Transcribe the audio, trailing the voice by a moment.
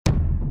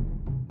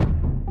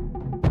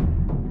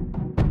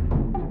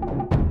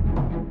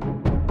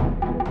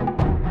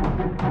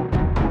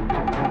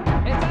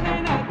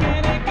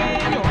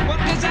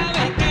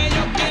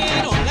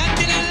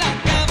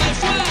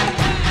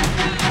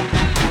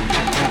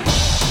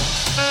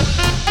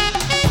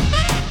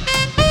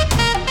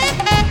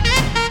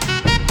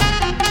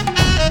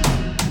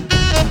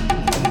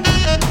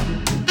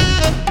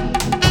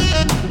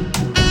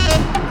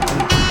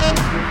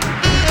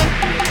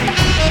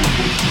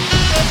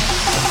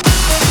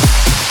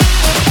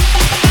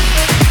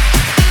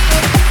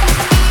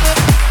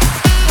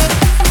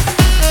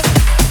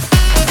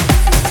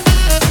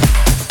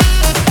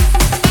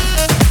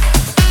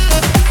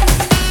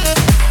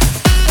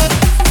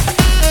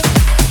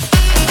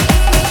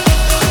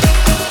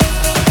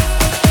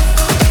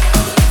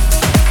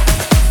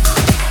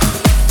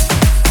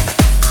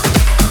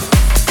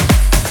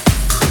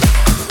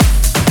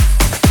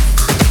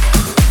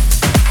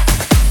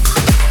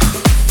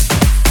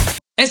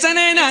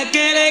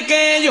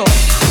aquello.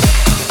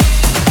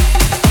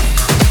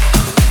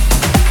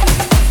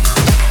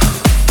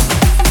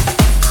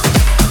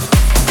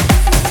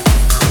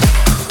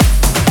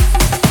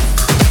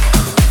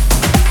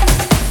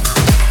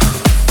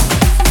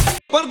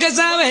 Porque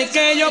sabes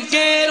que yo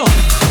quiero.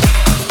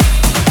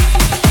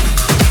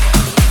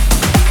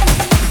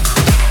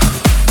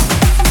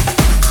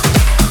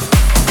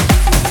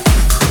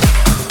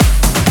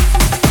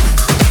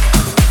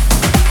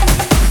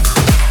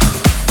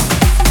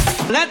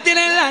 La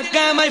tiene en la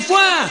cama y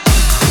fuá.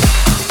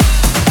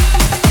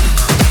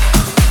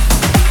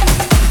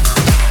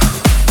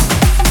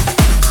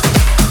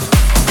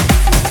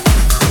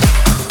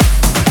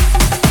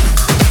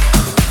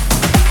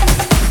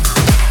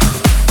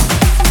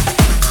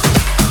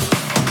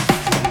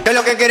 ¿Qué es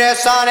lo que quiere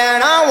esa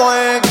nena,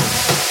 güey?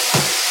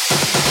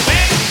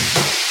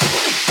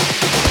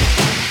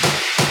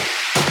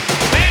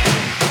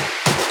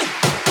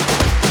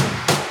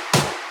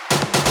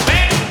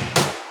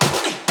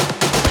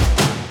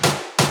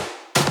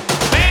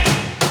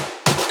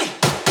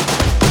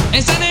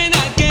 Esa nena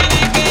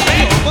quiere que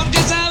yo, porque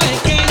sabe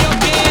que yo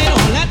quiero.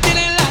 La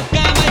tiene en la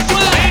cama y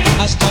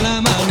fuá hasta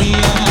la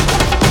mañana.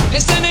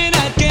 Esa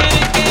nena quiere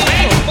que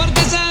yo,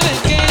 porque sabe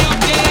que yo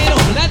quiero.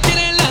 La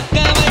tiene en la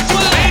cama y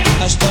fuá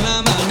hasta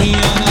la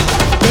mañana.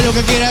 ¿Qué es lo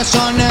que quiere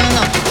esa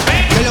nena?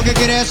 ¿Qué es lo que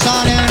quiere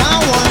esa nena,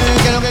 güey?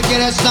 ¿Qué es lo que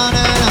quiere esa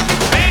nena?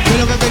 ¿Qué es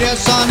lo que quiere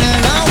esa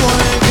nena,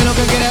 güey? ¿Qué es lo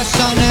que quiere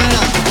esa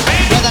nena?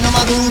 Plátano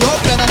maduro,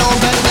 plátano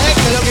verde.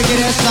 ¿Qué es lo que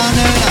quiere esa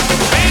nena?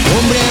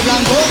 Hombre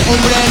blanco,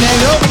 hombre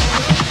negro.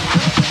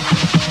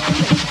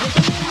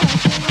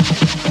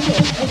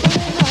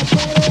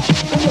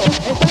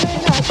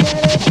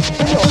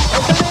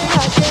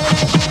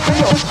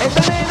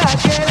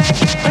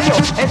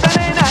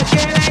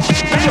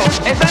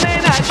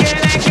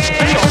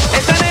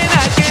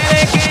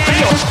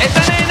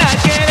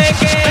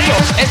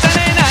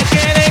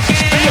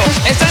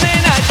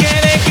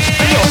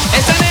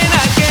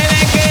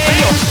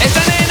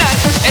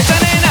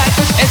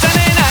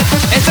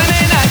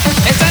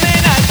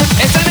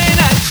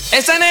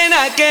 Esa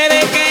nena quiere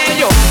que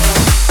yo.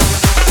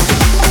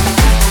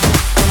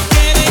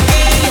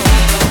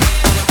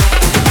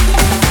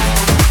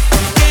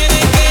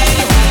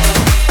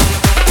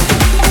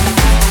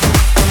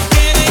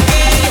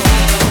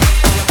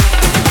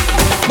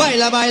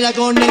 Baila, baila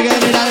con el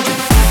general.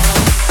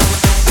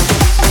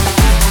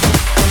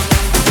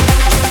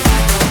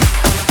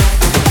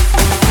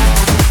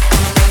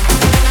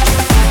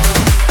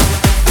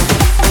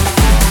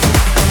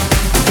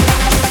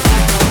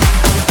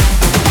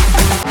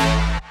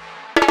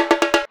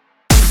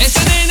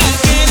 Esa nena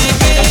quiere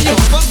que yo,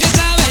 porque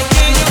sabe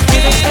que yo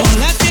quiero.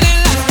 La tiene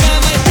en la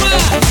cama y fuá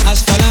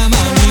hasta la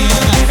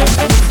mañana.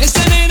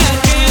 Esa nena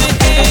quiere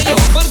que yo,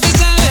 porque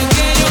sabe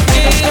que yo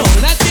quiero.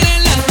 La tiene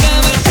en la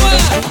cama y fuá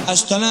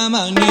hasta la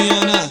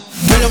mañana.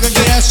 ¿Qué es lo que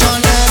quiere esa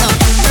nena?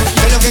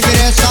 ¿Qué es lo que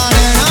quiere esa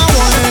nena,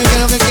 güey? ¿Qué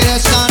es lo que quiere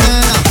esa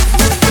nena?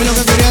 ¿Qué es lo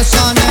que quiere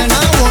esa nena,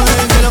 güey?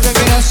 ¿Qué es lo que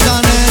quiere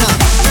esa nena?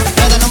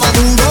 Plátano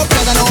maduro,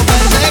 plátano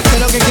verde. ¿Qué es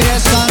lo que quiere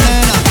esa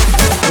nena?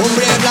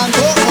 Hombre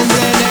blanco,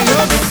 hombre negro.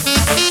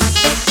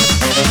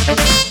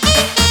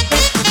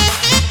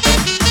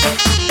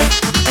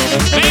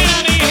 Mira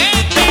mi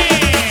gente,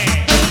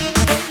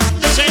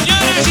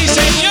 señoras y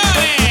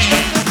señores,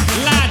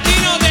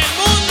 latinos del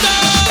mundo.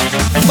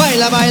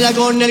 Baila, baila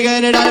con el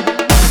general.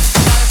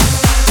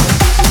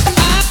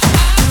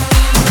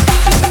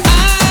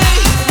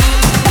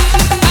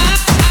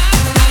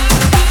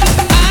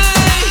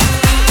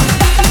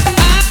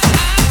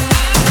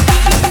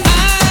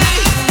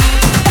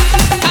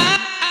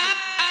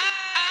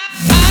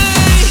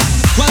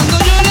 Cuando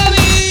yo la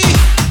vi,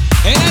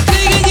 era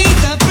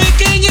trigueñita,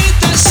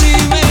 pequeñita, sí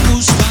me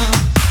gusta.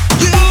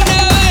 Y una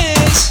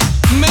vez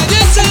me dio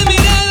esa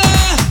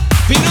mirada,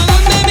 vino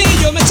donde mí,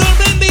 yo me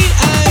sorprendí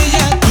a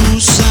ella, tú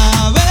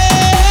sabes.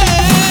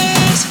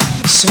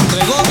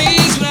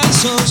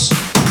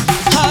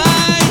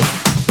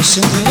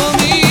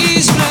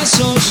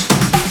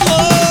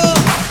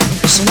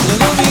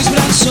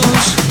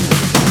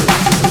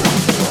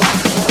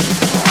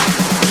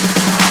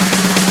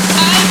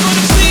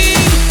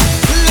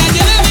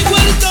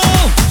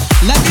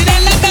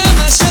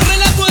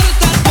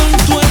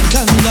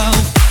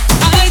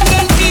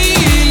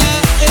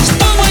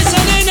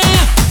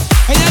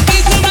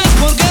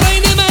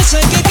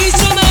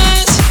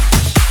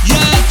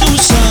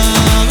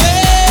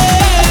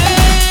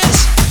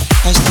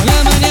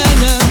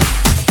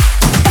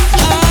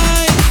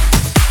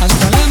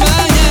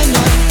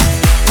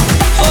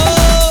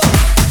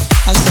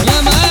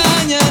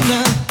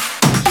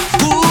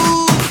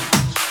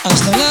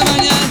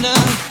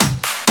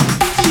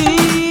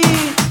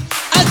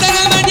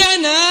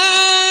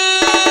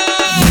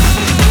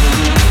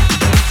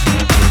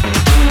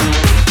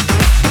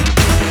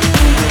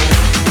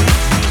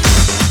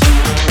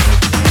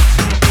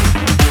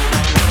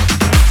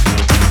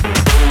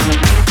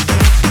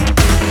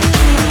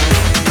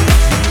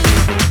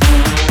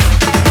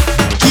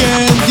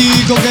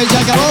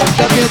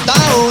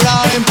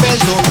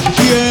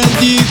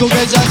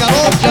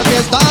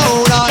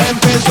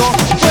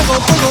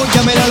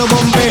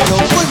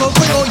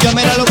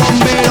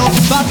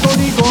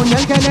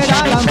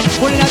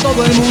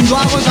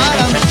 a gozar.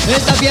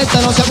 Esta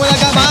fiesta no se puede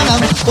acabar,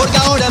 porque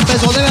ahora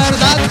empezó de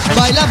verdad.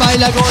 Baila,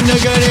 baila con el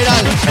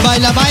general,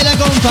 baila, baila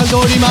con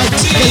Factory Mac.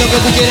 Que lo que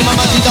tú quieres,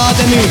 mamacita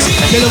de mí,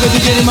 que lo que tú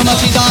quieres,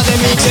 mamacita de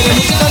mí. Quieres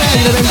música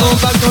alegre, ven con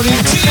Factory.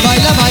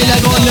 Baila, baila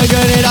con el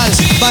general,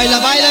 baila,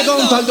 baila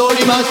con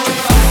Factory Mac.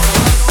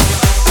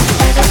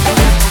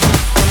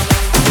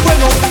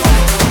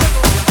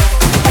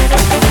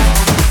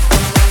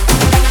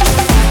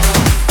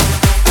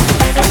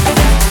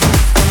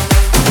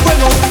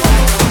 Fuego.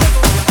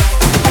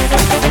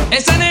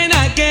 Esa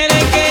nena quiere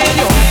que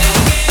yo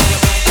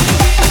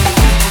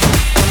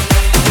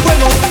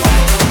Fuego.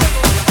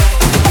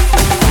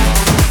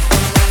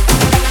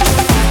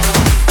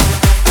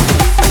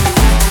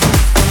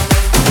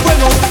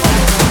 Fuego.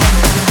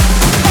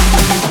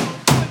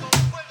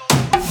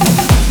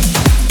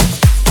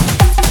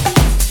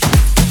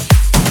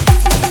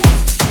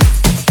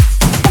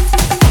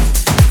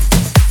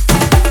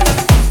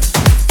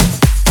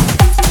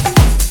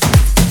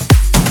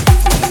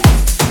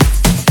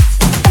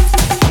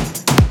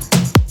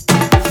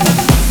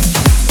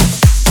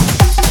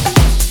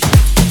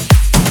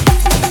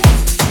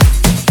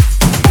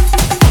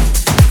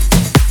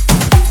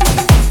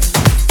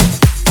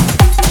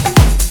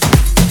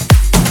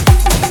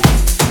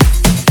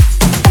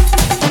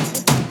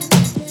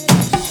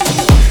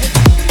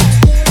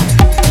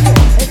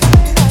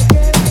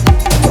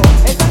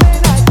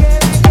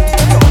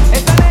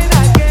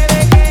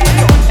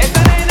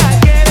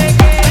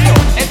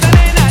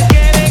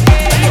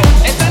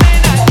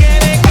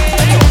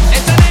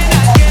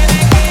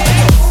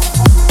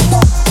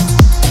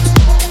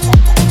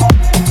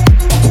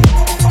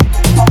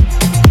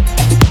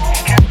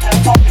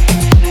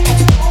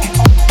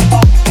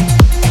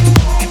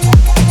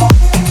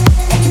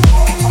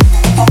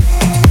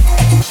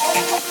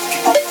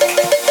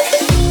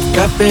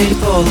 Ready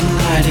for the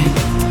lighting.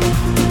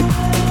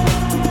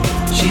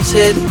 She's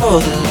heading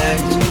for the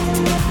lights.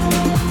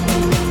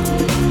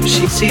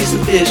 She sees the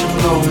vision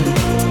growing.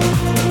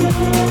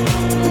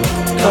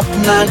 Couple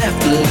line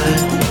after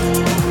line.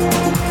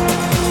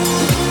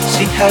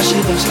 See how she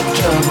looks like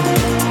trouble.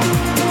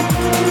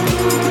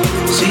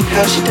 See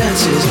how she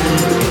dances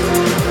now.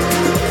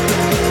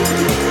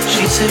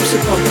 She sips the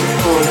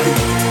Coca-Cola.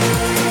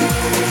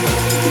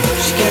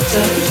 She gets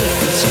up the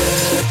differences.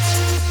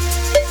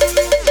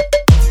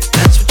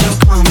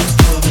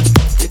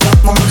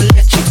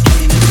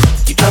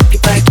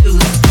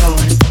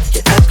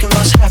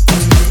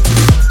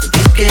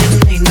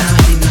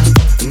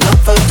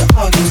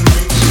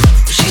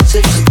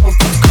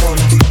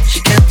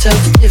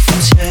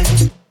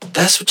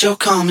 That's what you're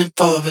coming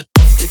for, but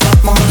they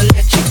don't wanna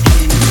let you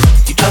in.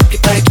 You drop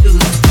your back to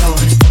the floor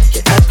and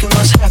you're asking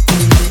what's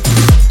happening.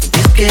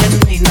 It's getting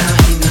late now,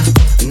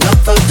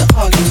 enough of the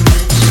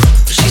arguments.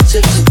 But she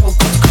sips the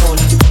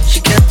Coca-Cola, she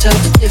can't tell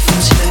the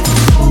difference yet.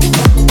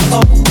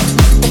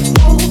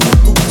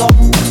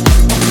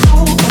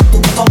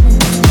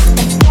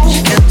 She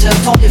can't tell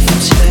the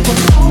difference yet.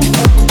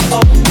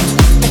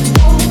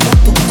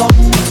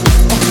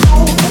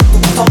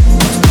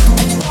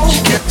 She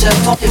can't tell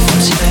the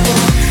difference yet.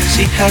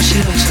 See how she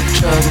looks like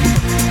trouble.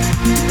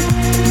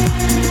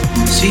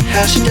 See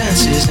how she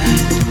dances and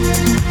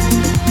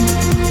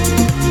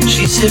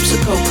she sips the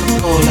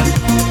Coca-Cola.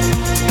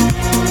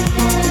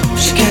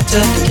 She can't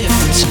tell the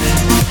difference, man.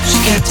 She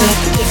can't tell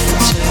the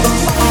difference,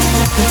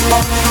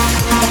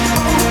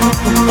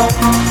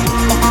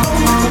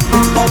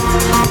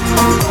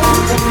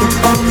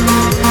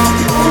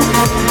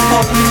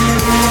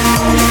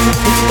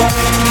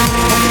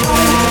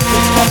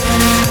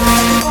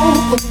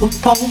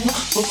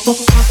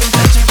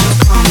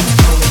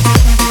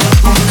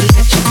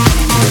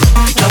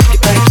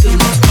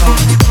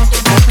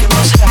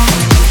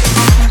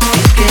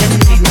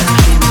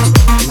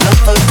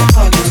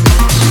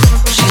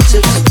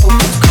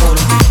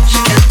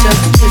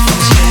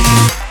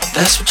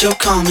 That's what you're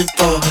coming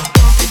for.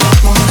 They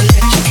don't wanna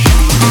let you in.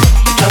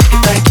 You drop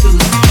your back to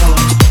the floor.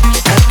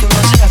 You're asking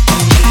what's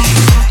happening.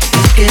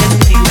 It's getting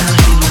late now,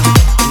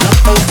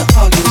 enough of the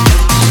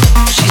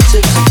arguments. She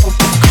sips the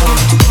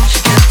Coca-Cola. She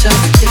can't tell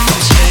the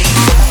difference,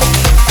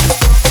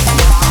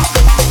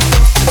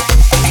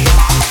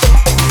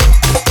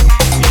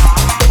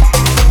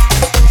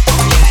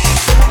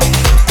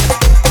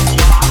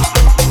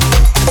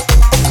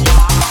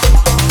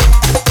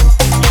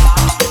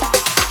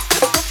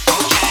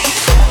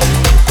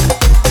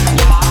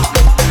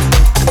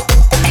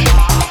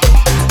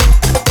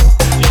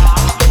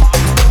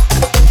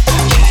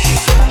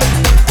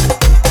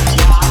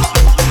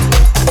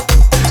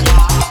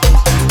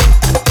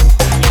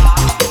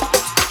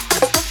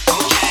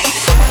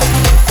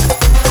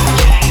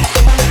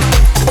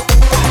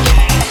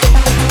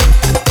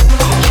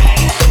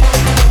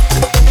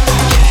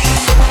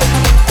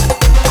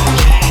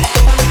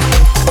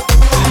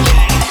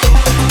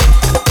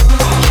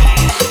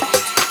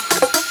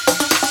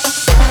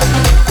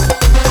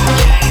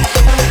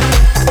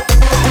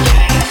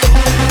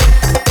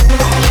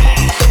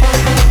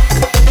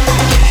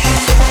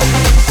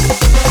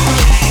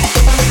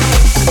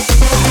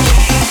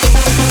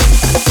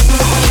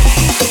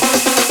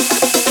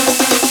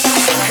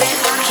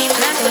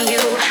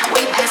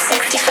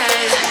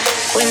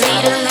 We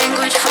need a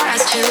language for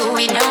us two.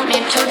 We don't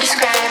need to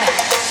describe.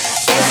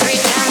 Every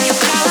time you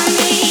call on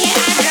me,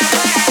 I drop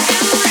what I do.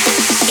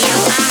 You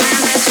are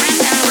my best friend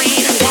and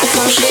we got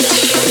some shit to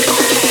shoot.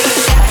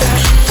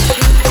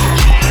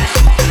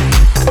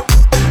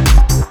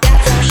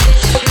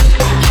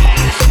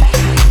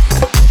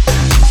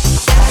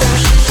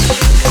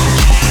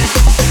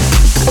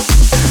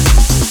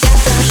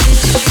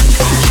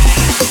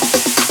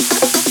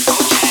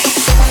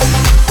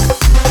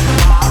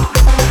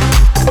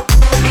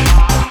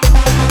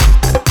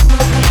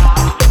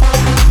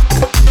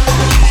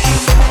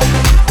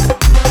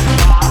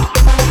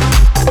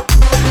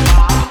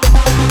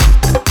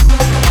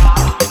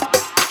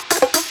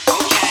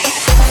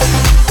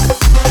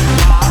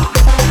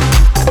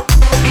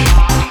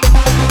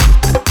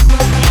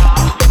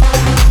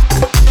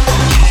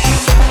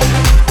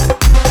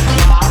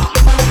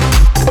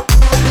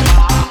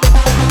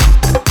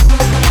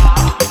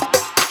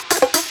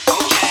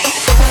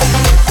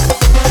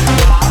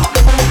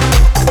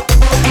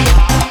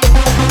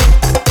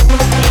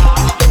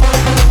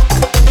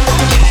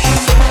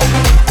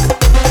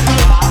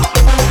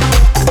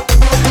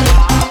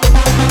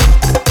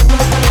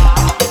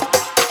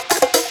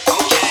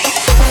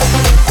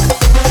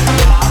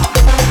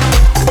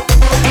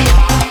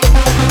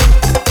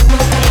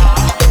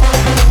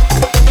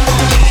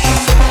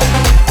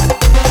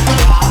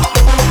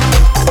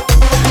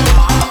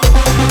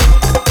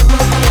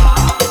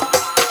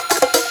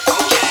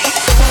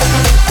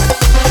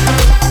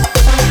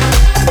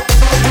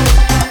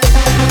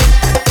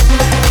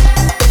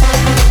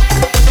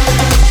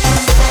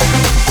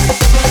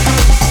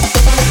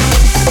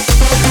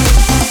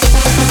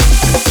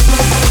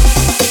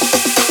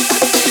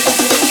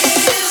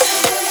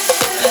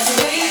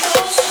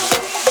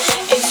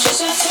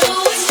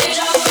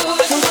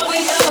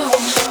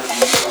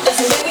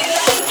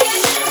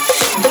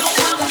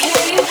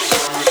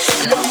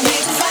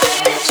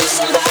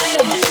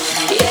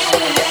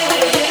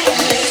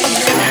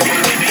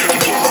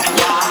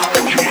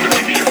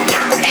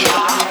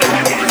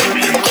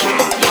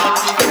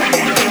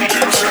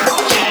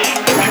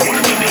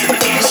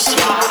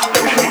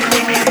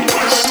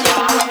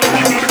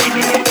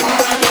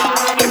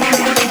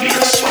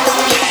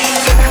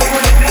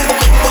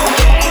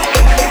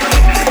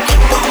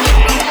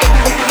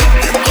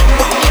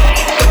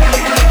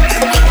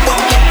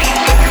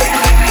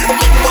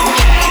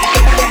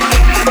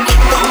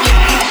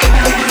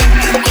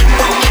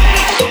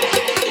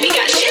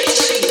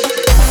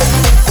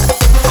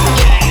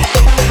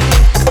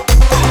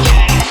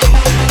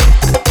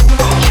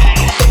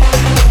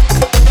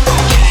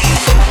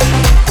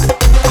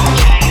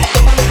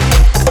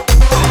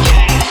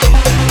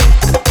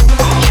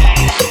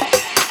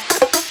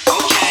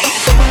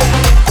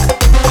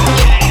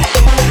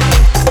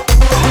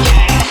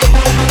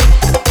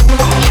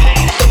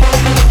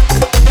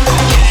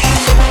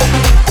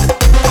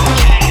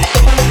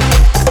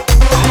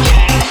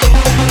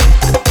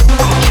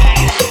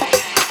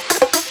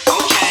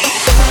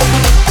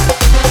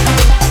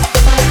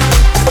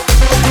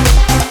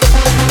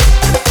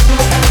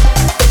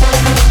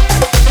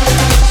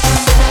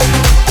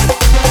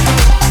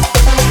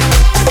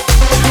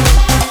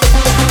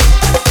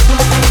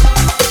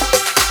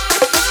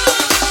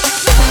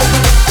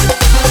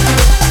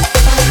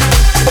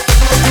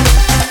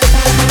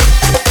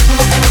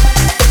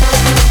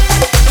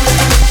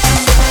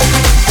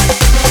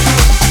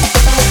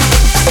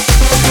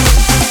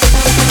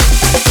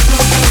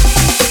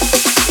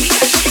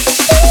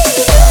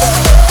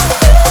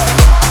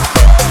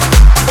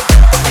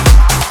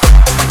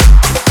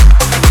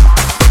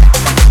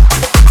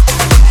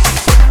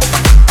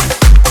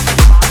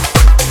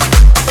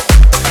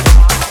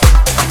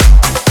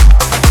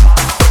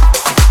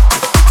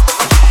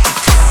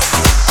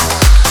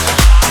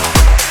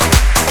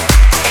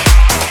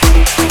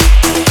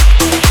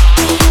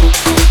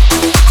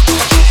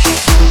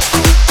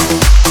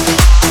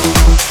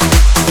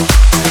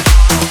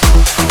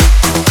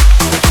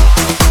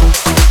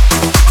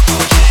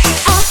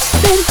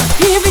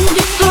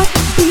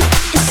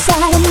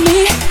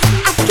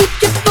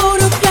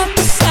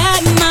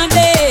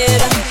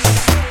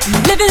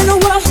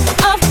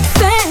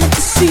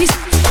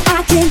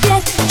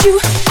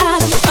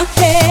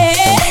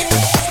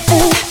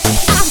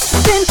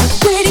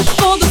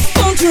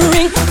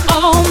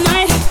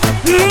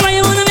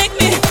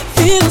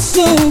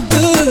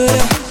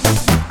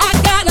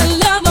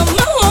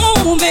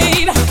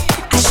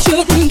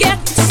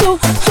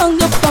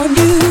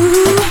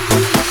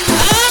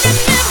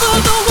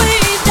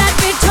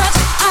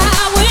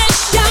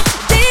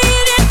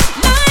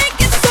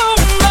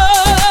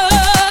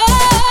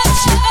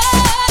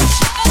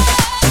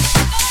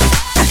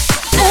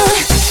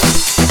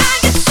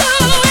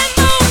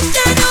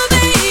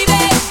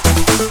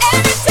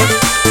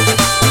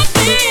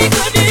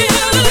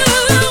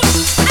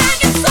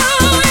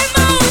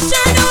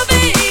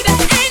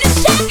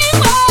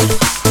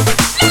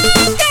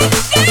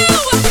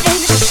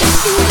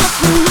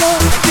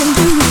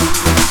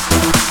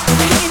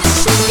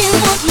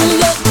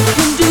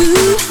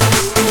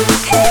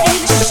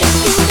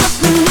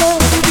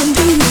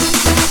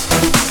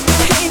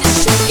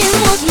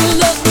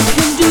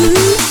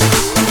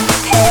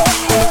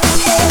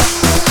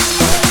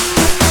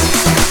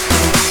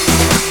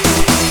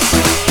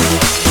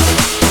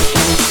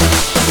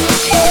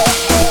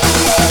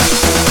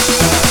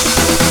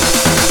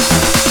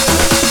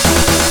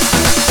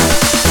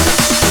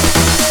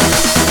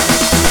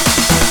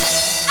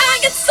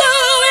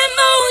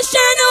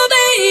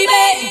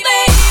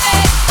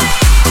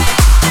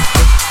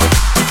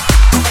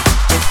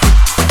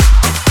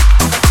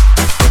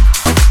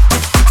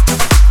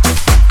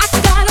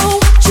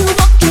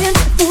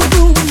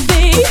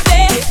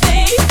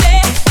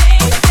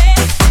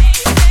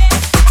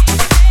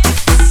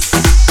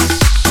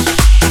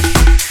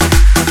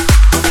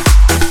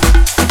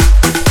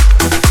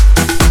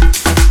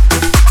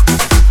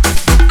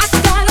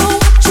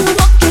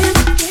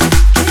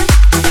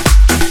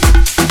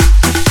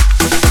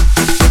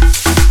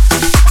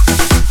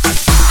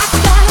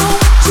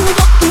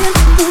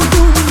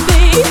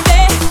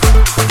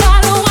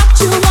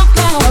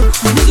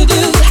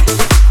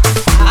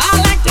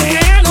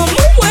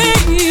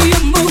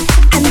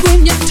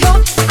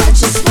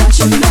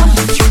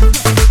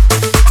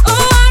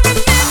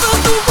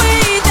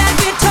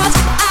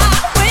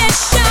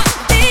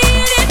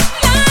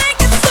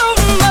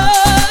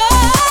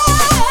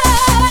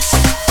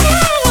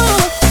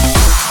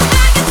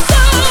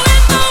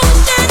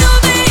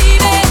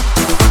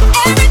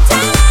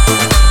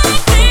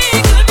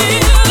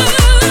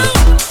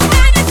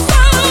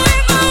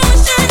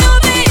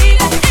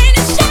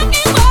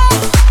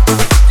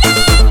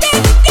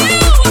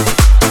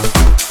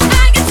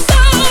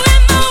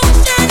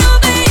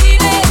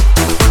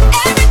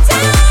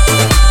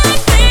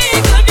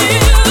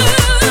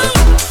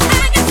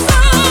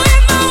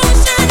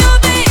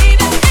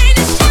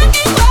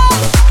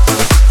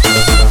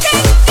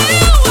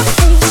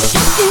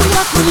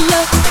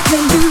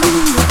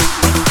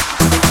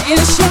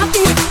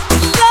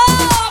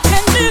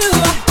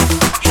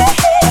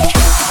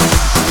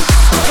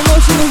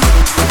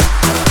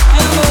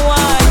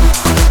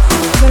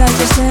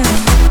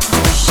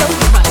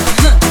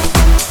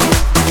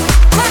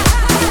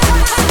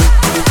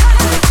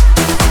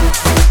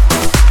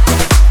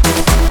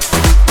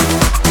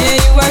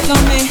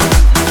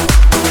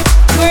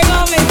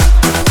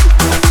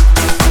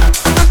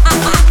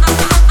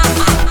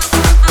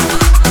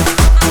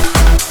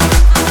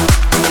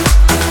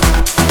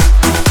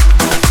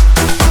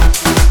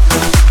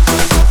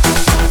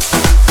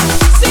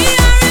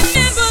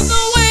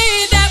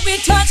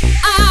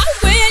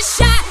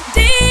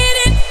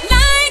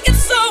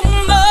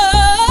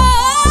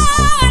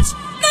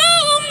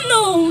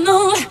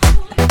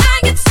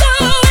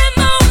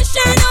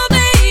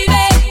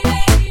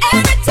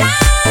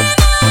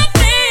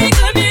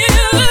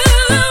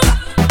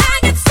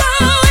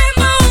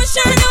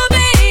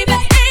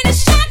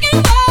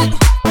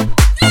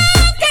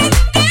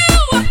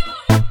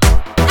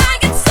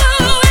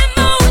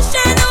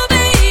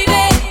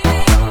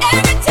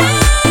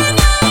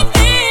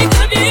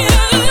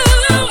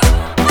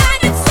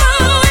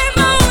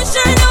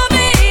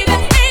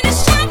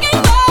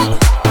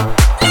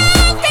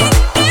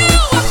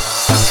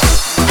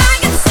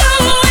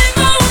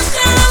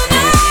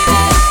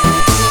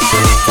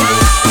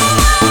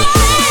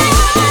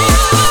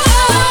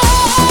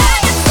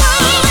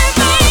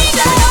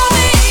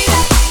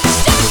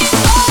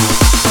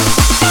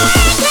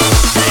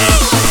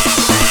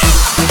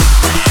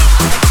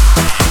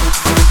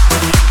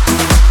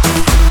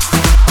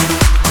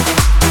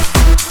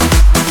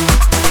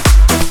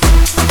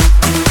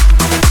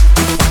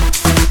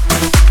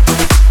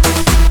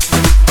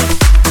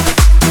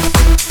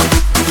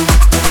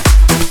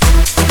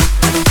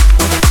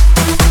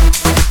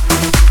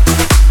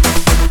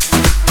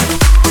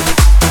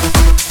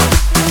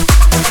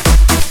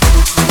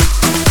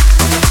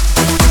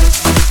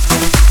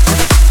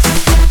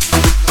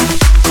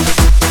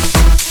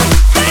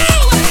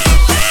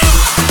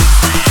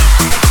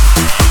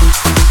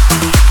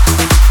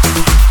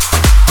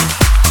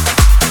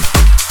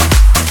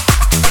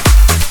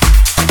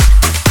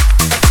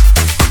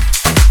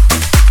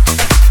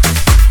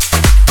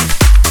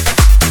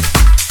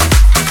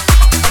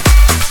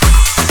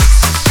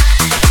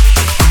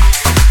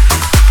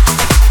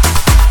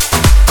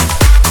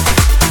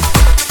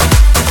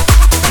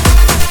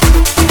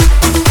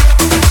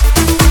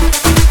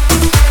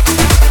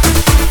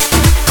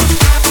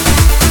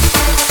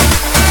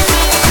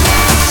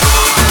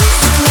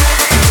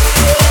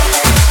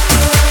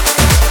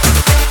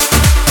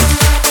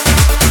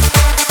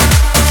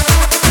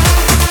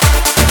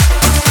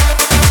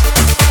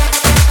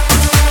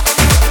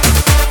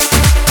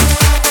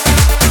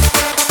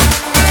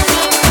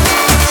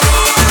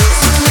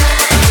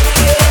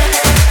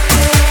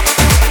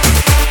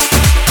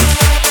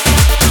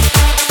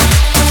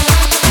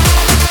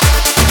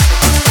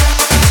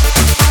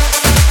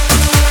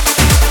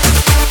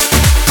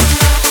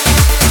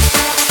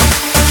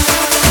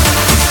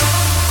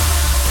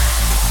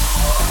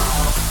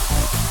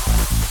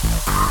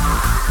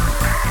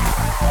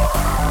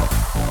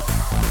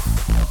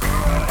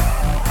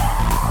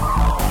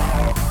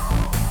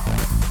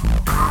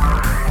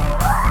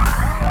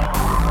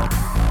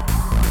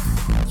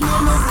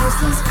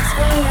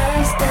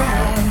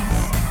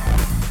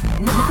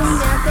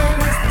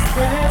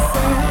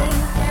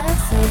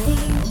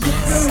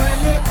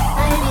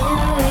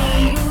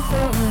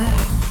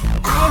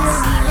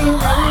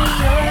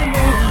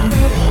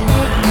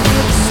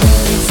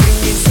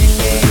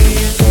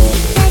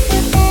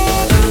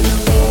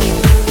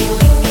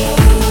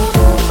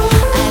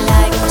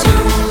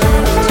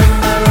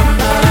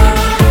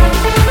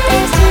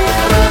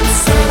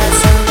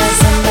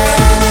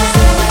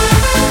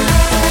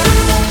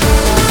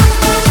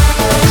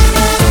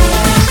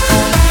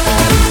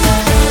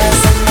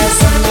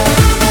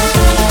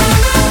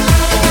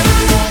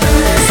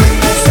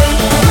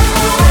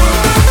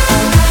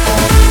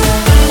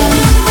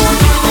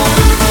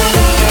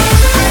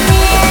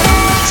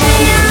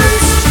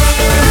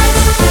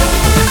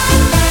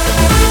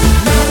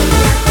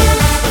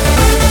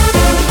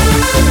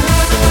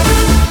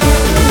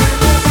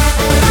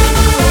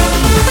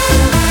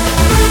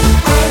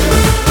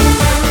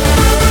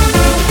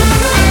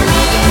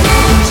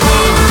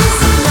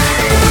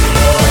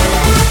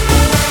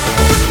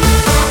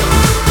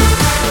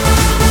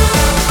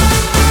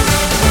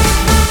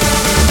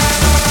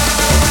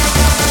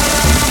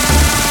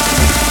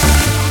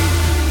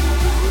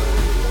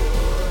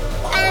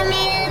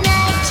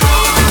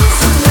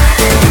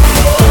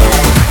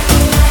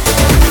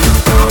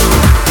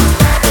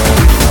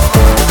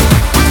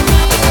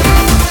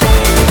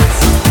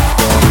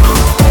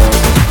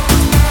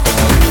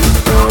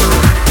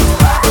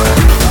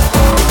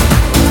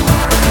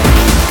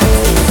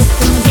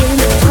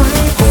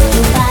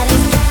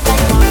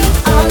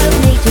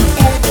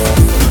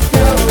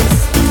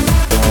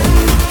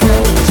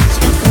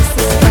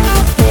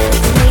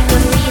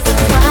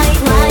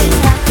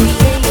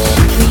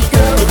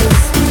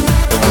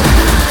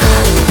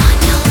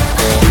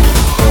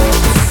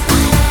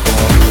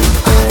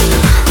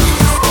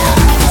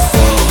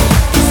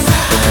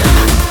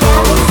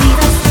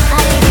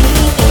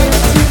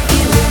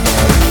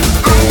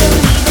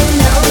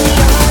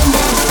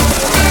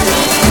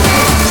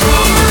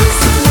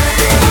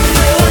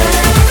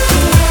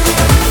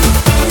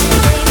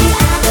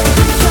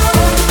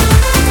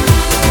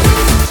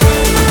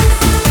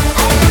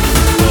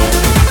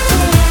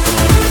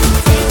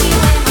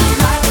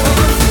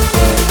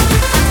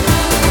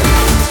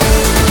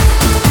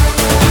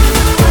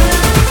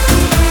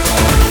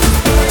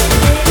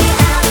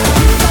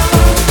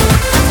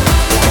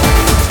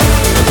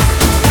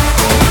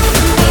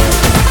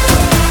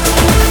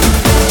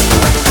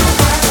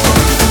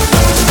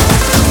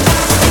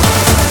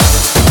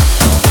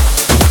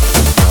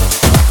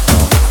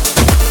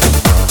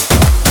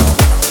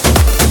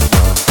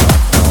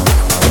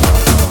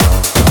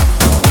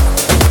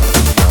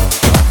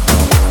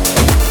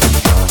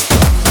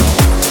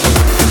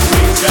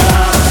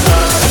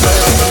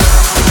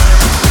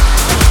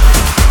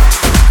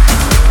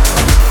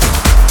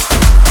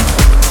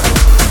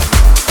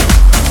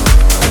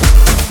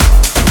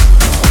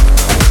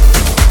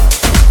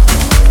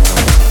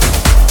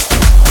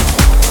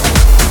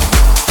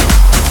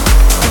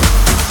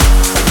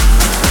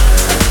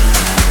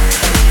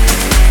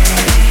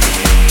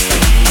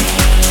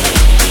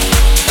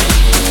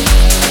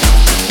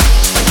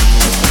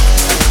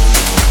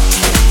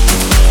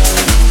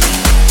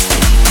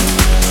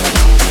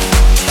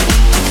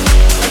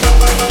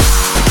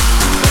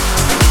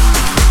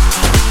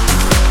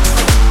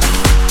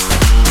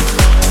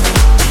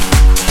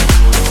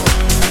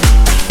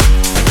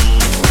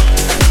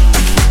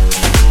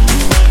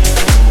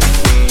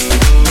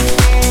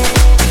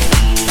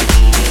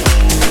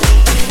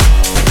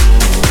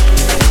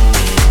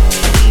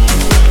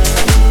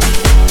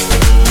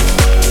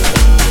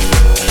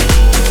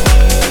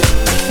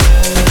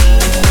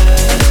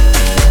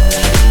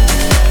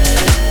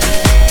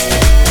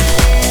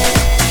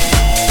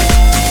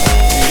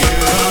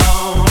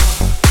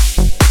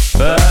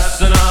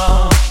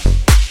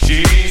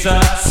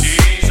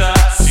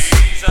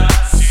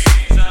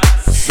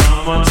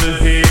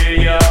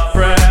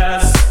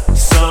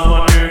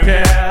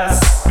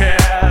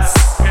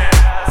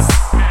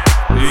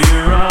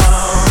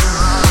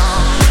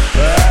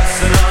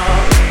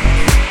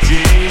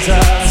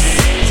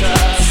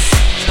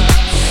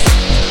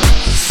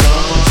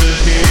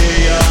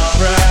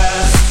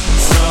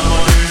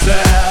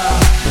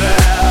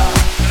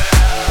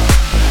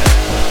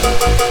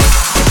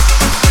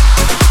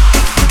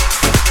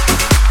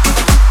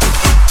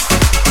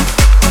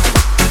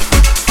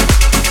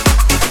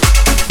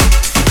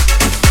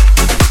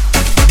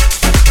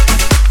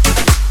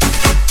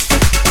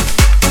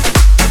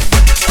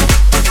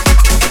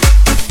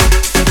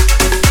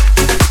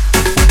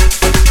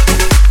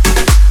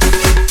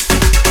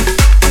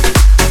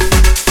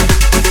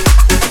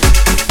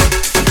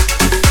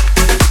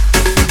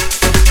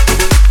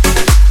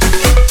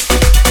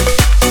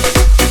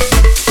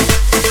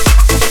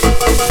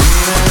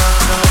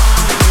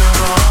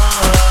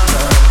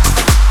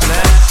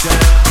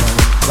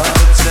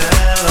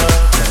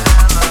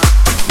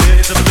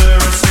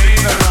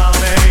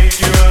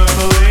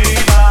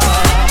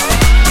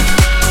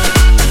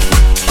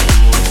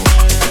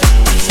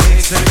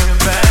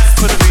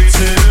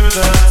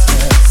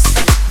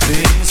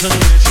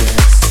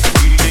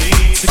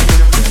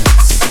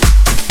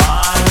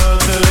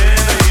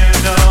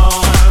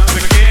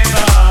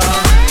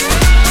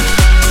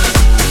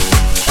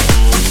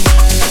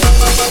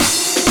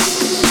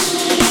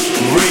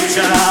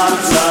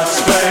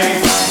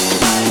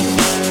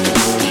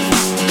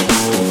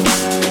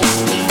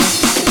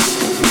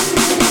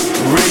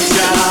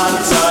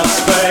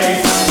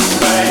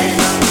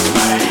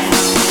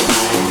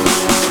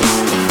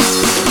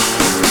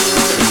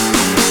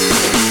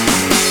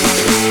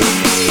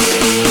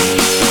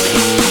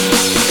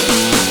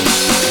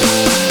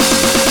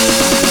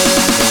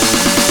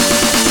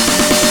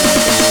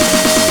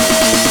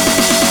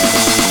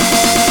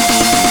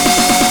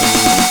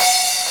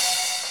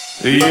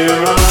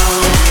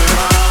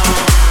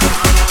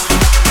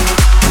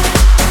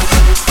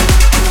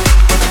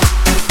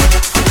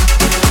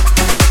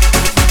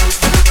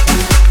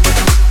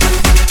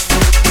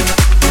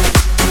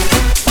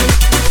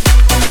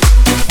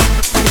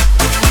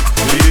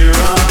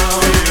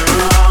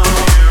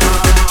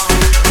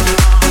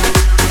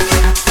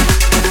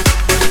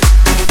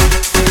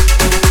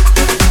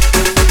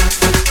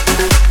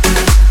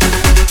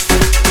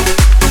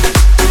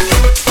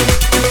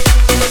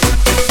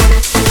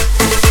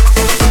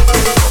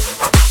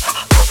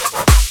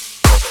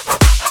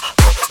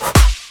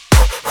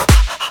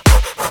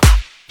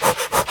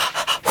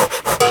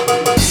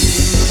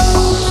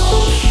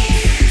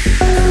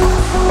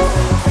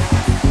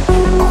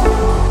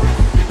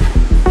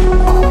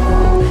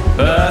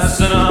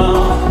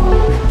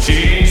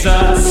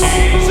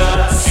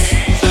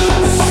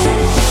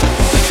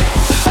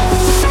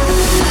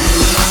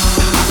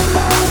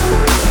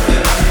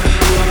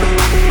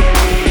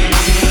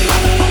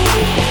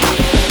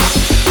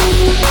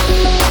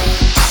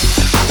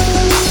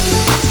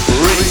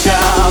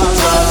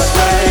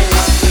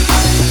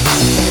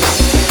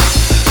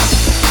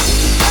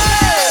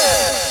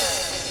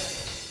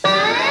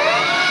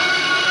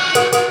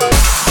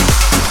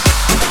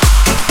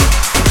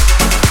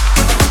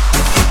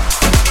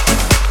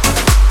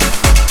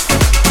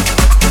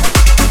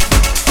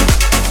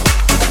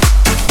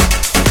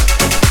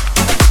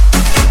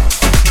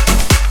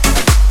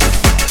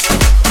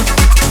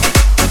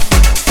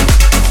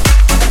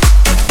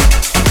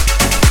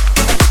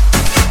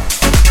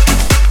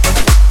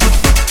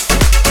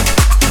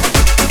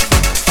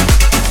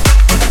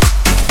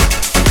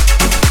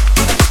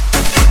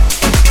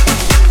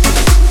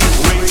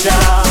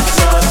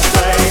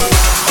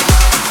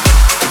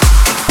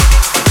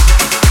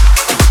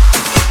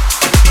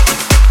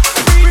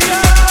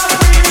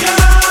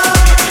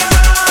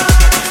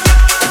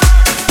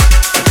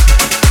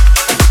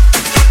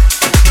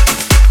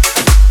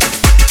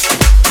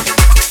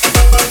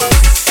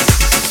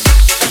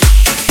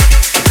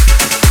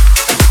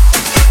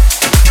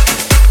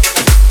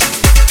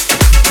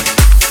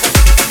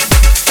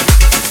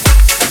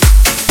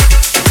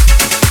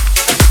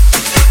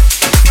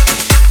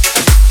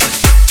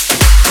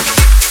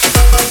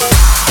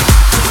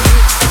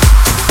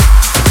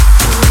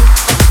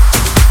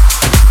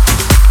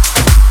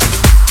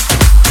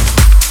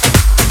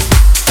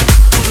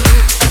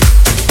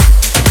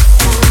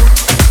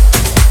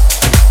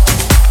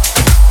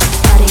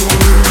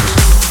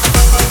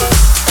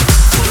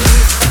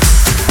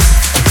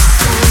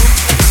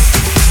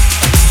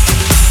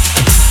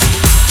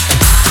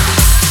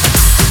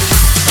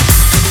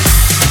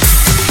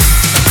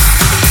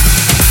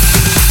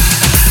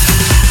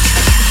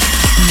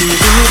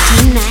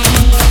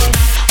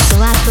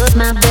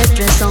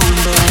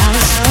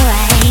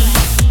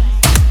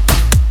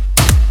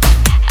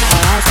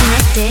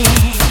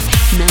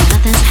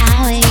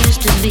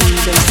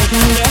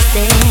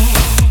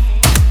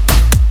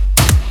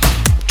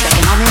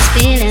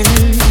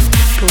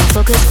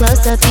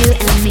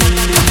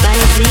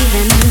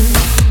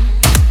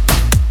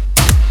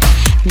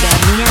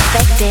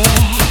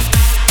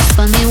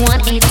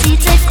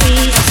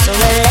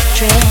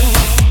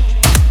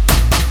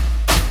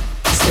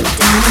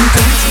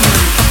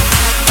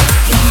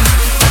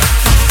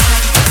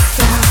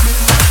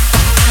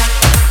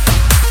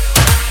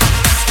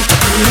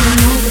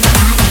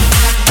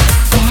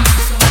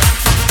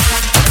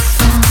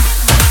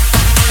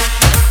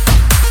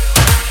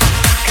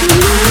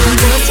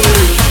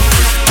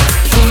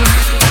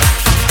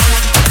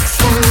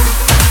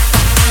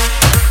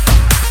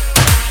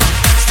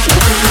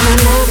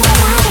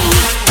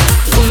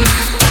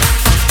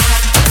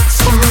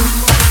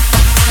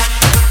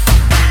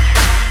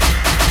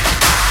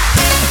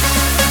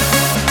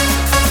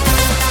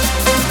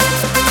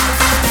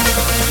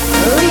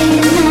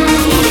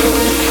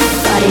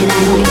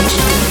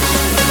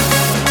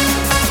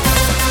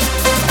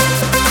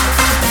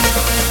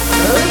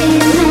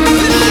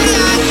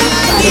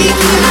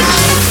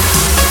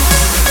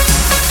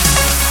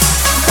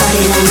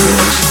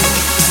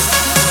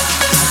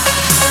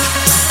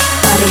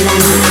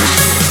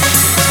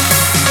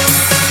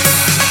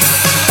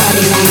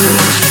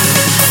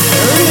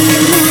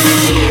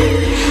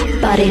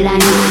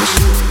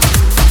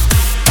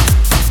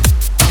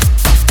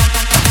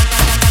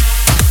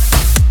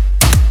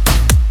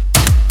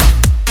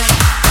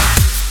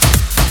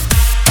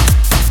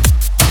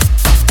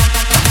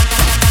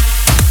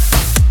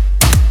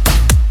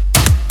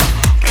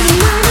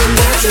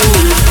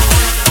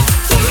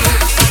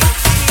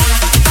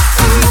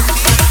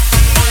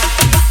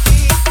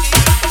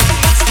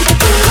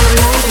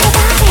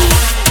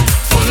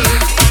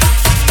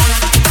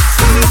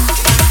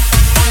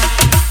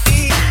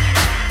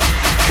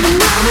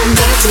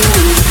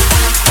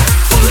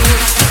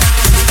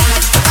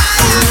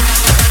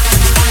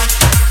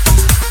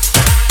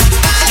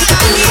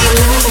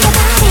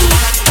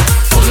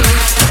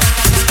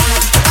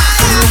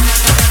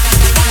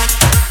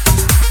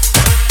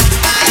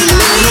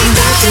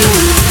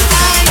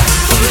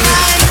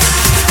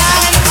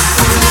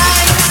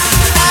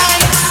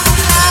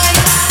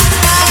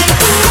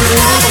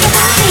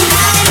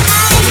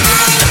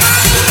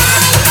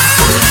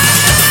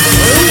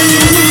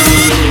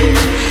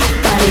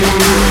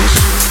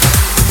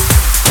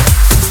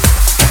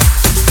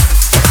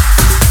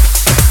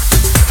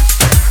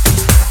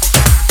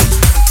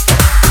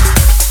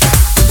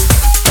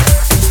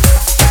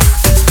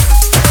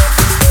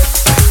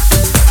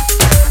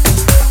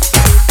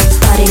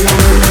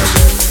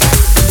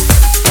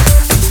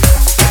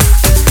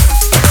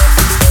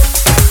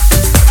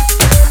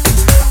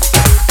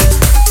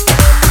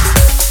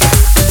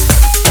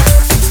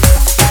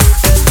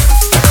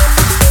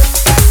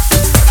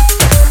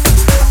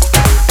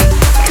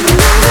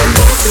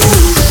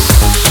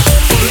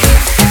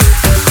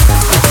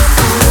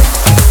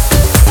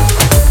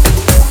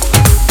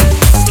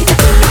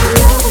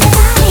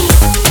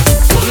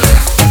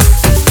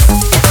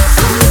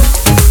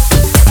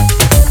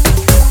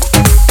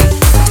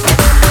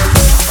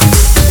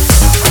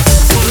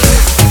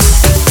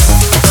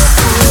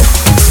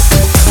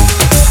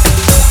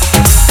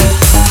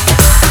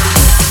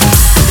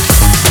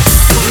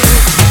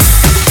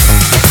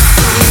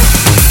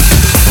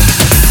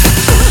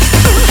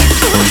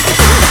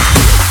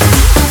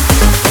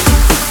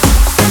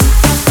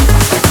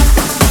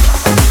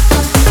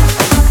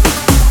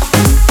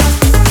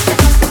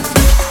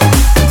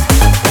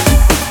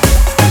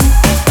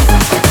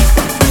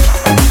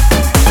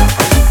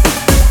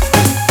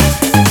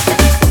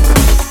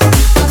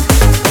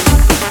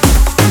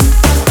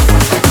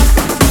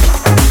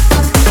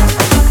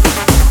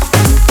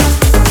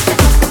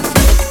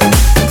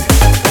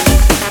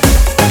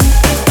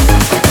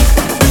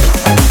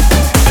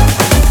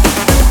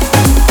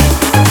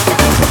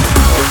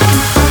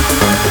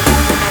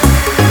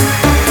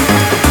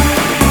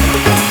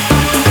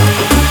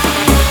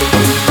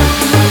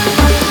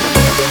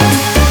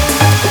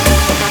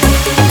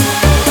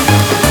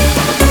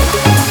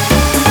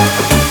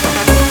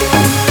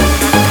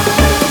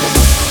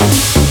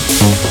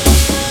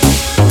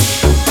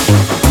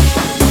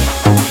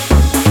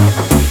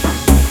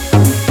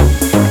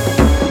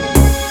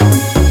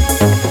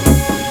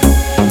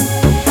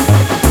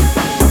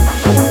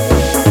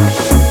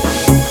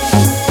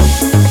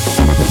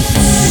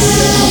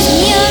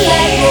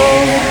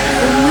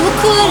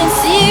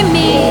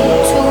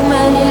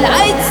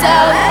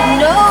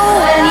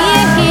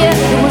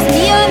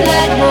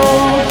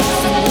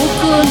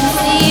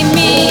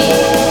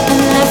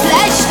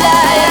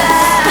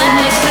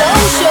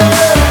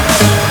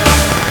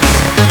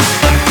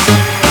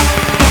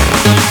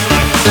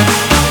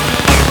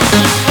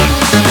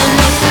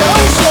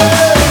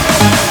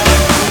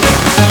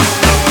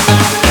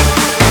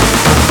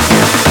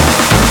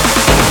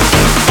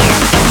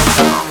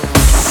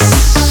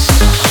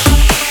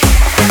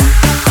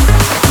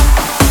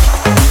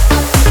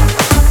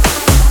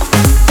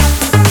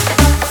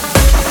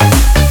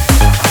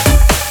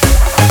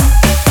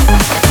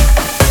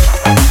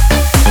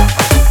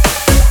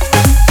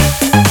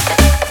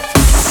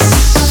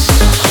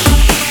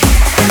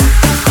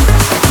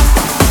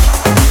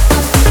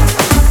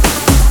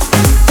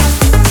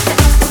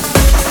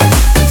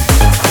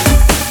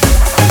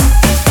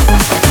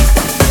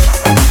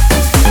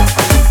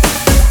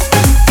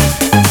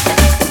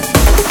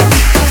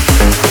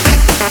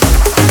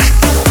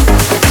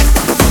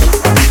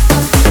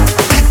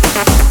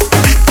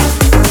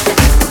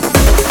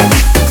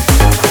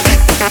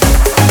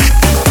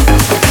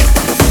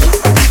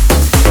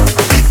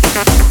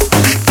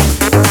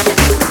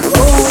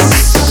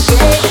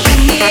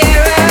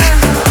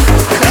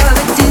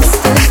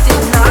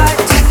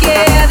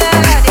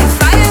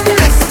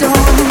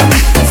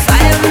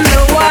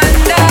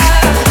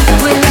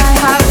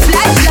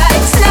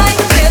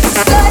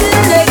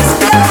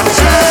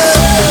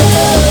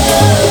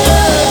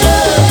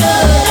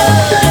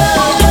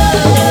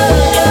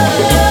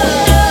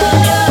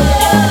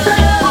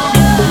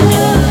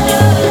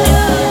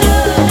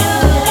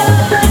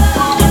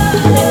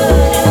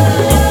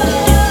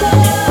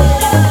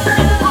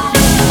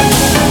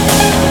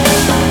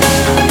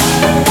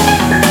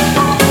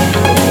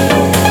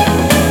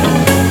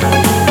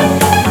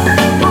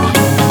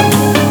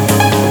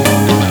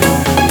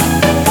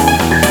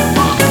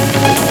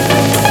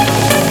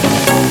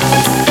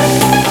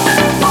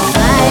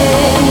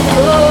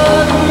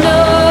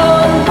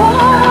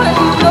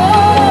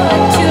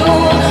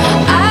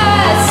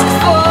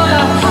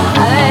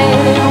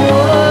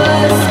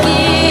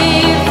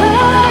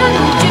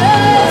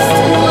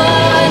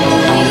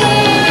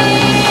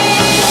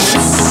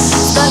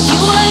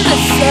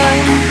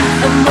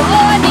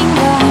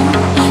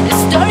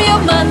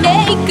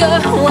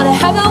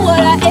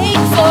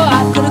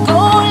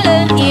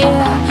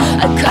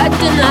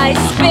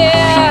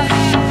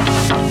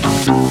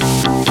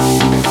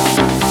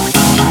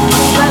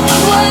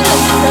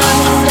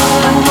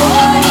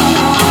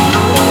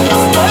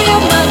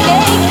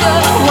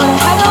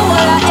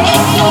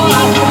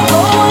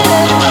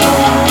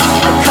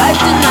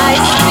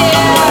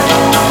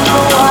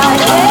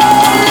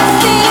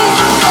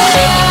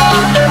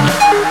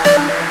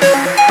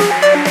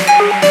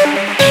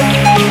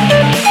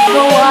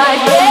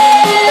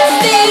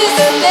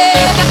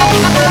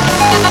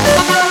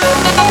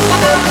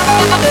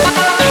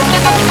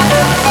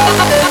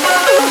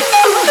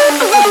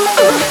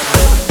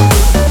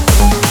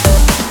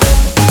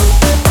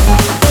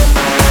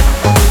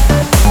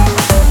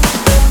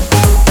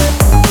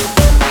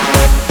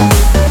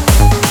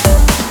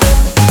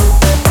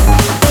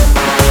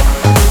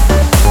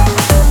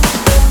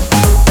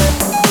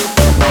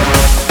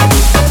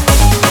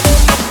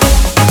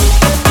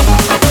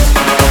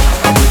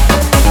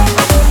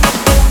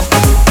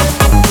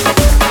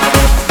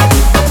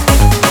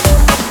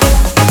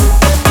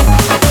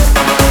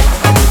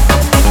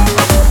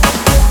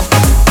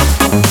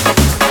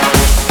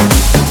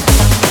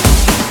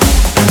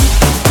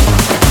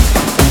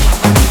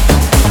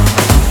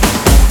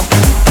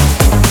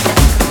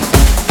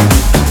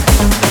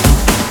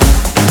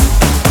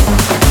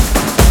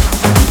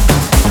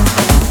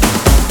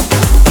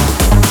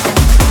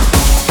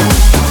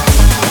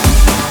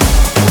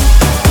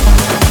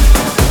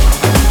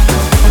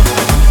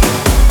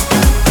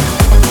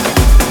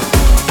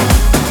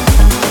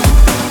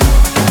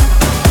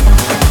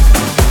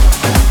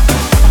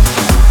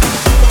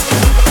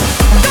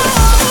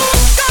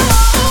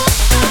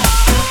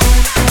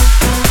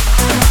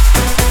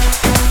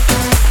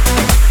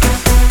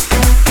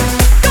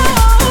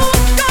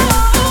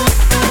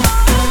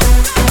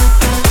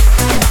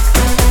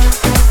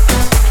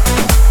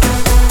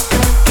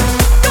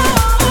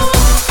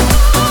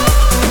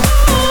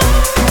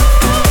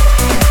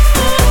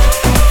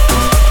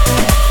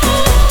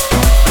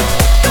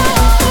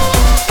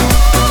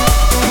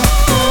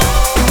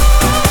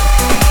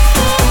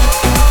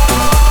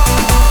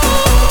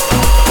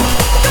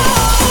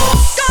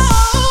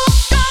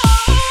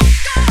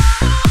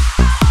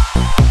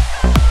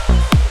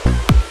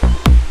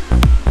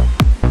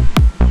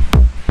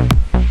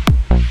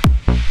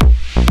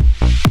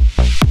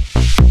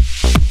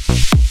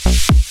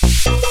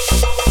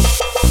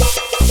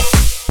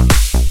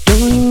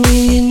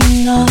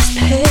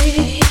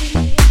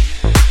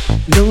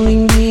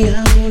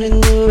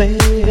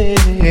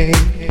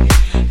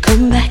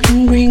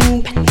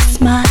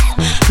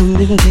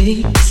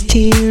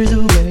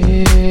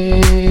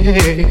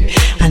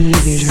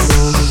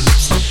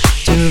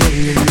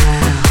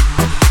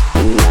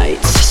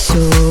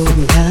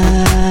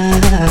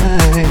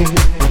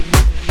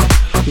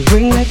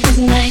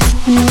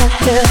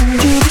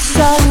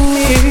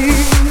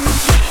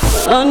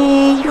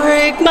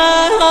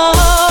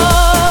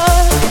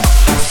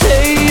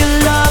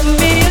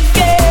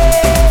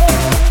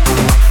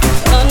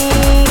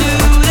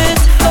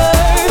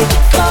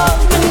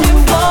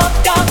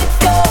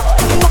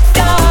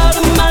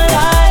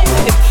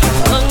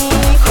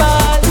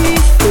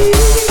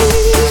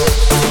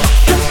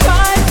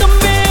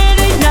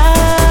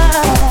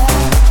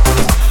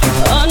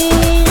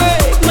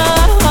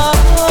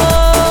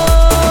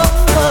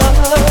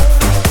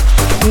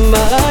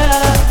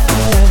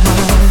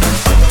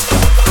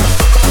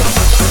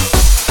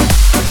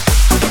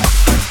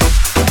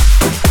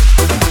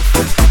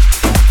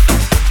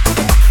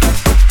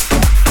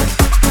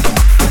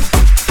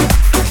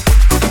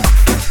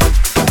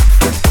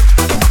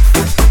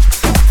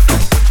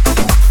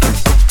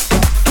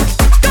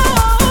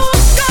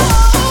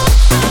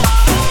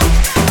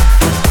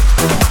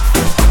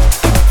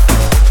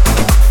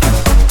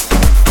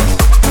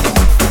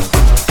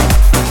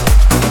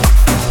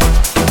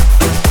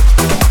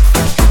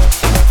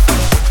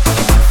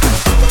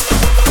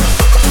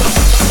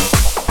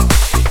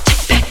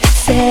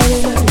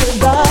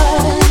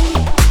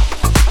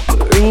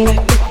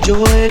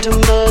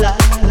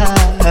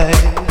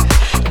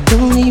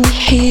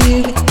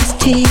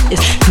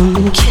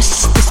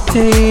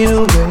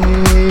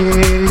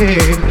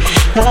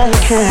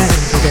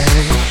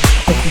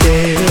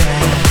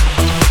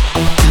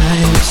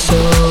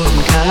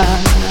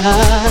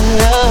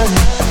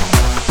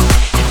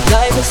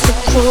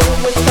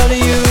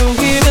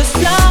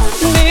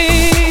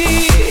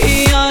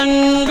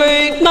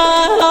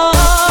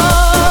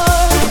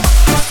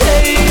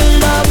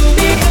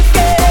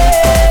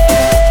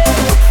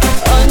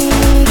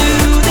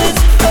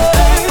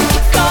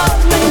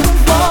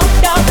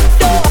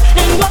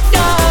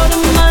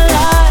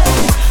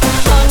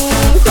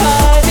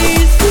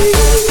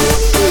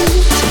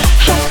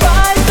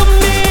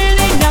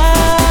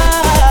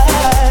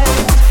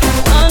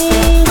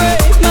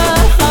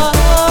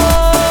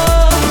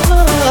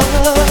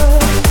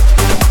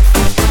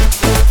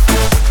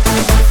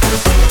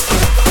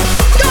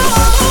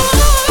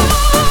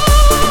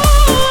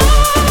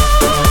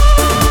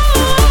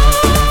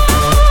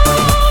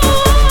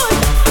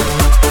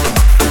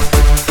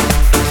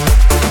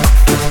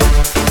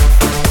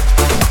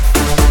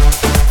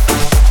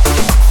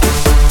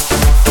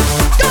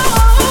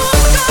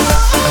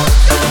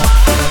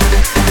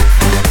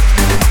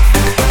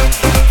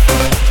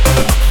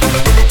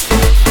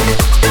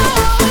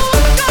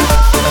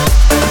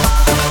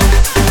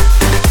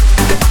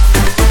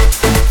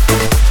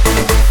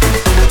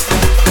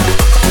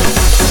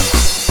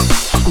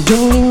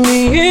 Don't leave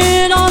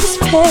me in all this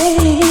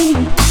pain.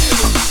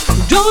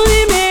 Don't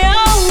leave me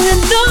out in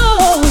the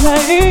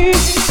rain.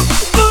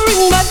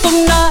 Bring back the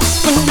night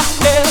when I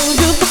held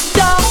you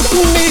beside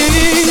me.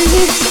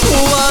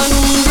 One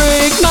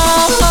break my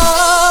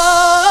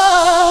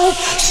heart.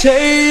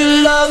 Say you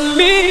love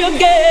me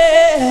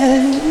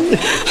again.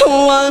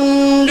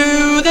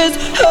 Wonder this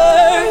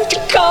hurt you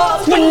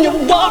caused when you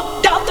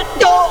walked out the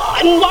door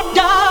and walked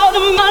out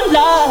of my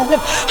life.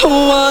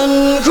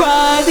 One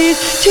cry these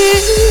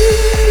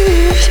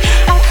tears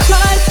I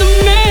cried so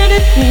many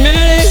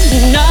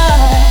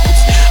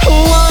nights.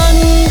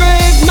 One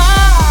break my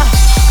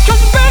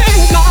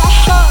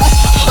heart.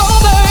 Oh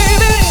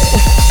baby,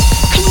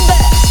 come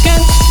back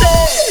and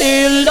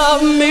say you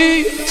love me.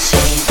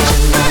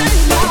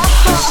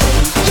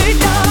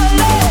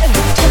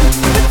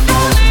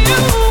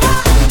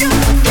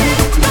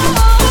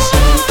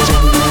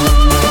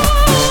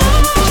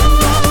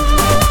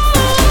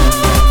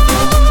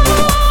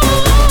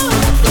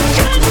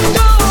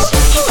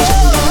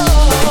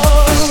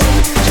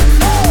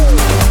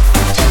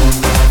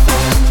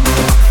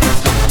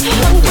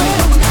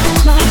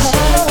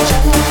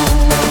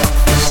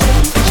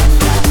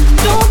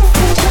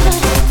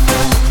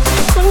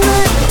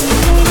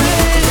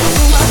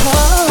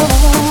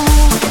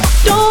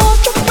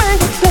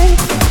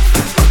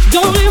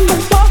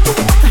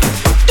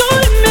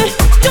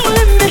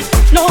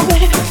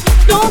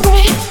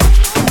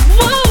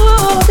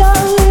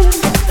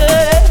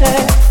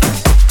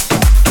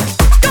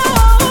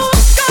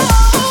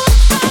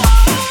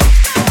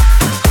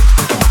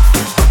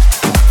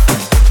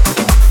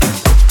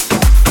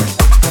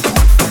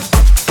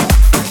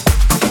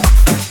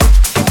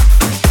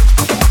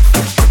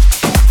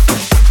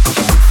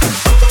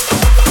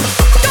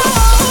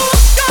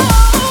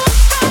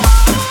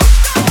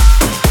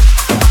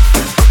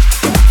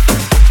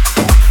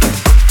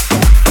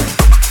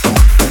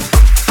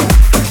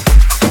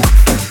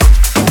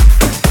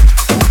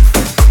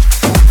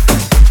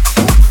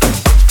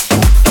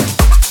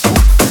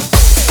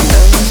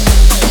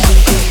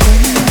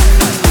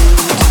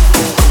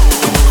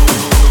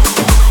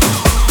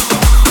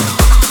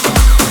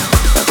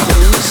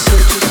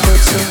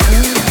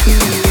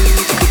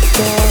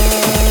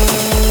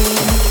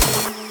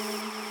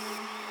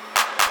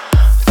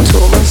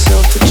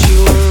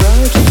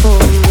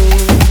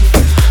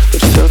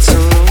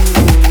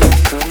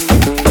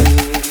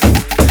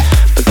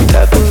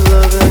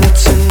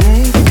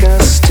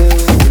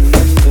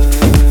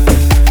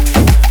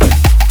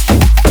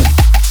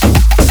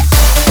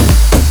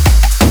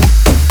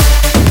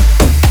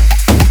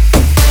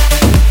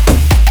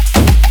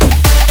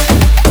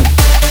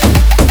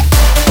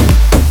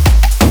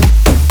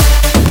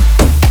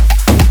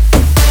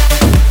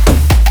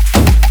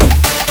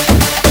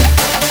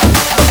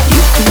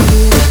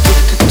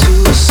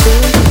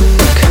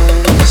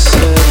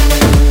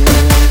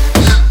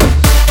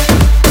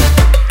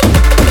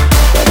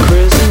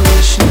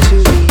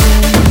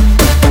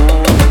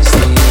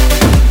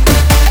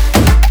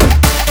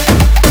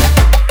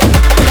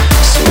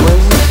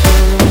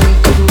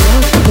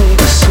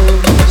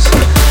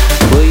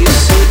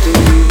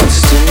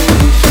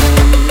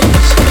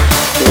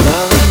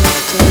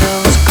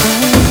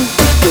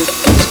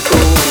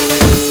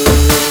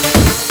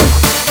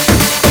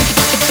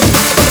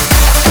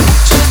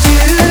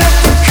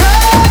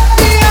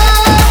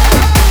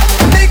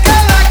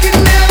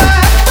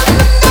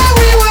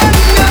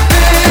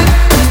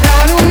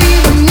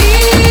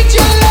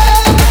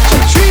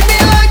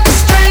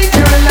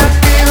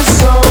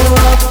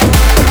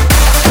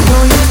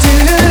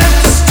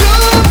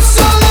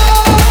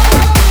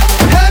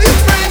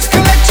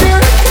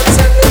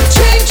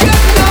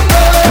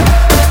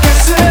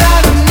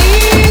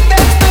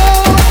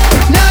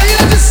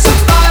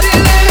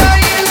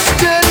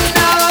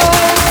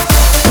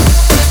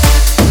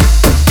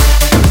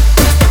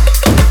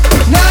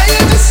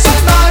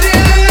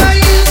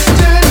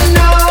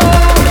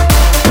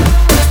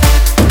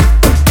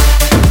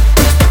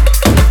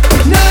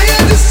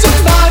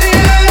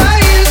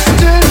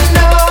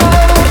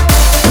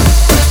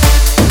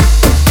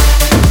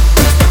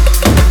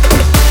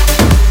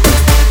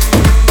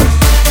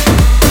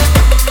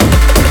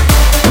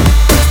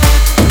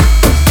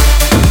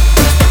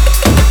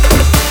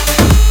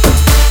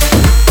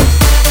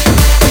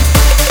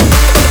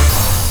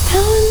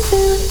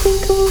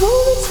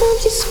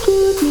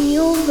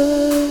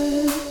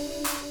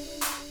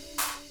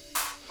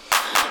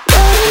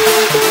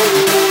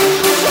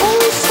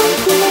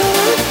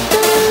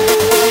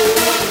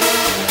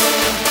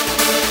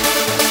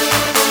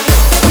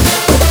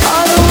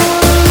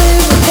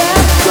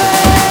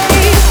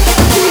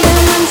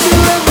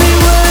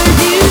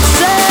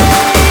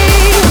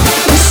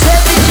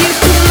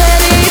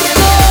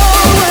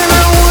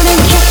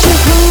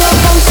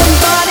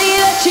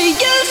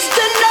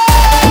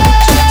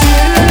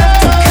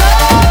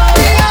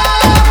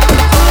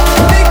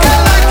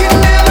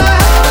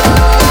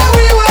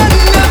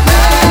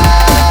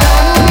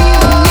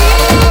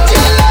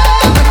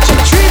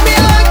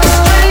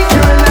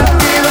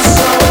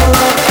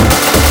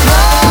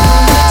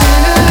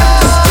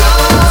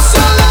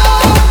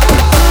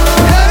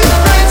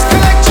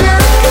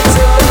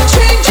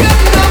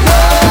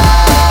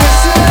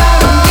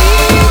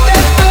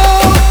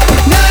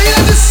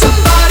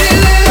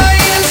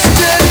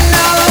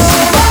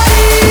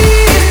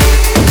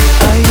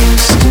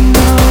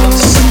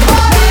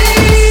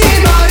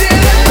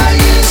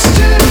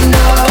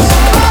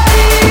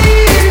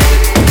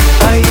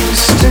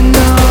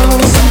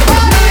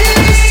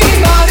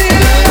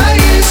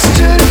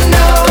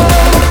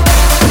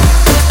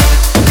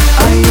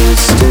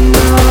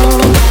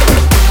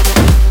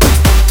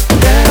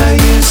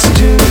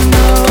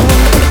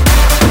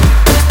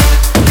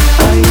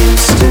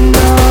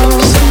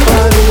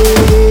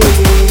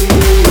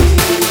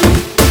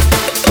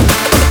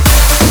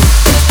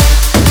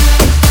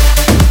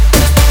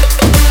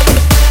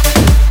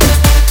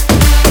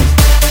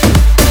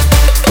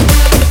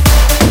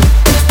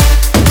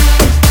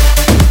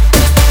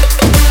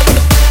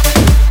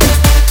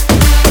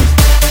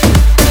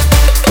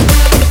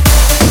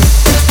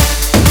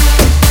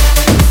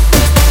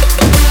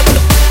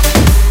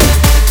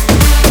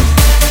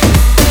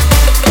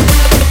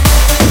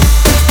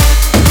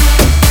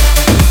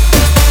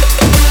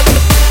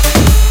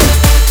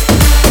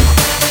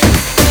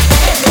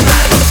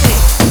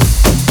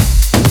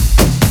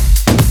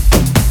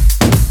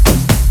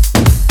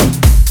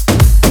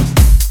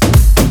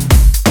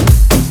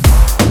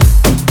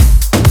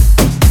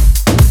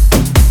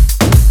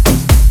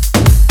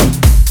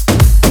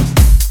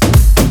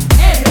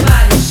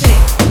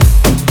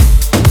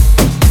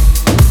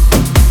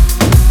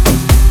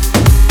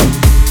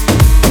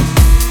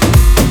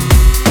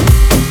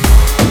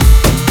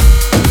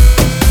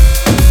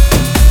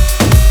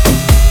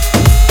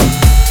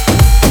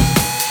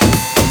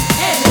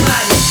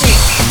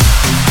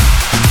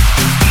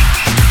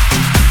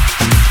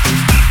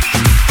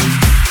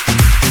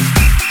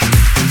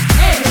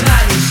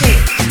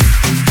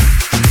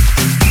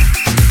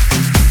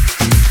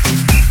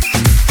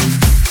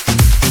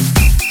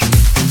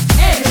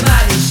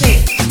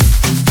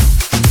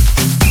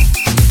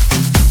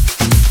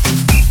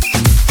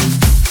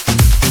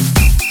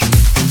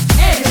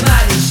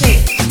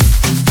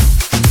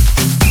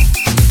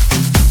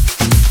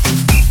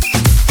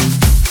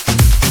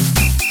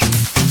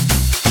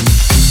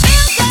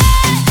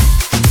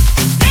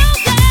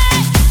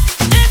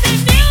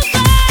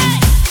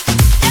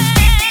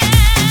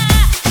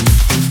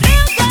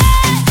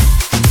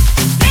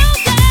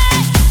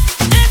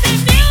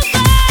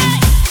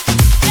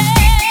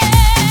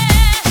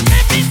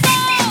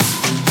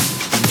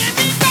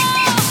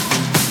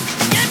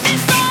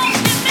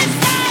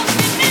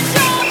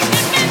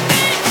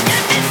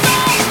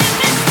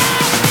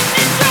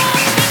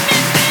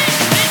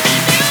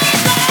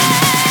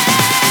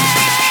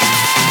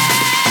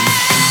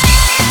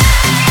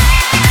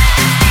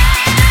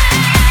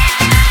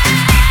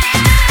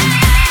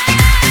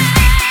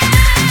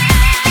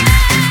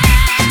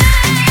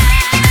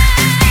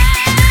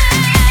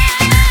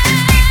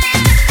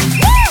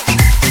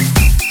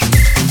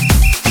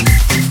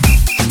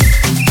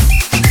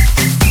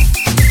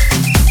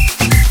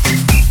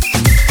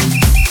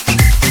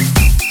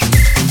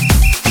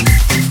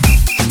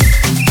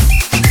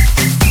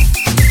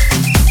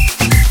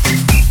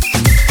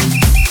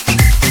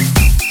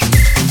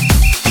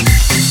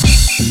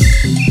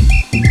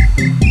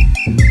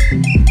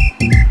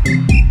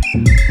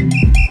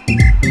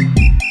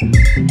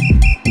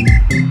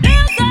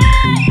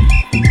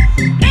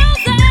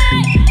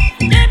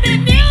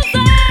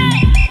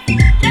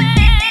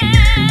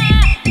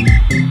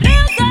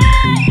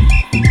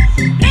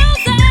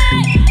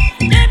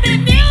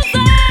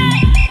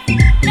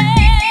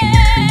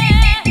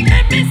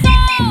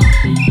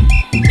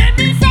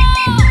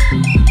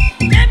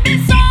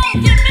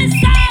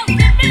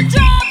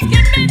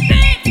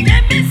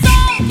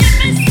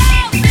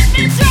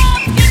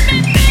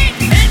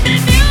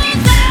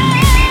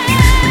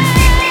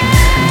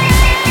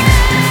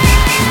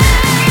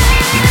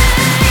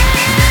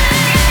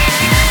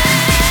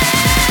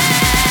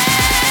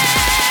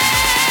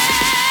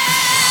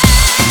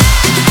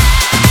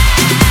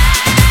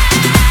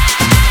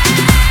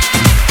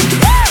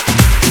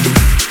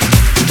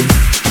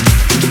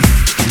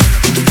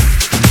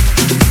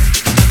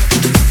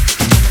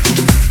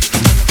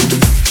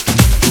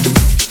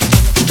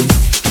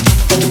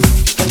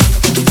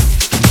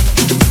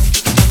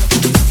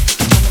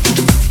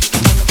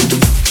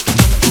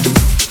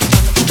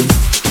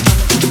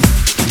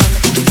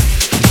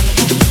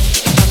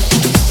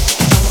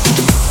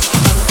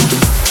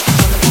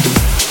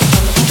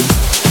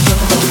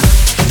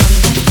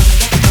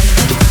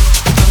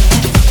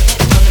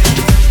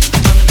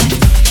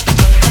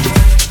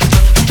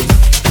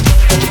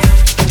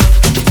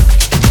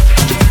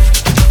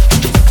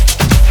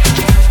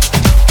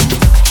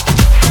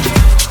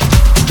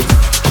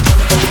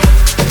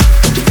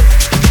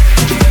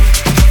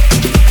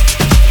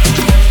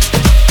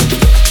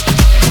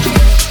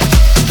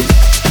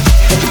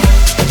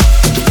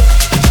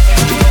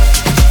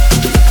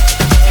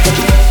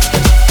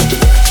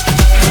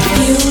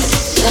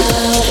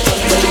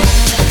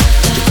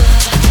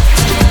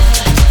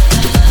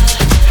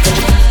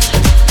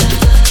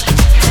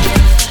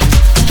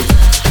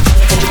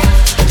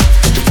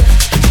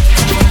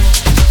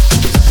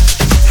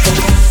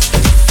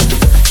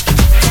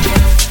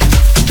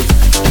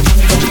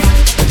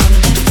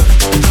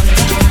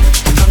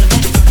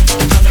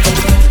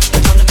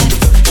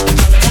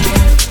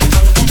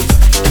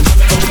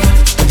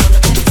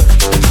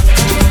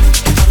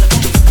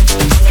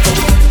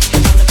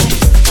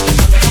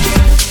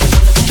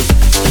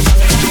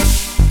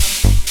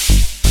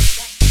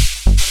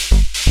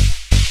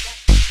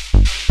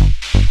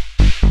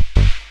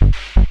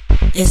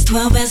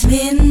 12 past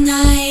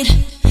midnight.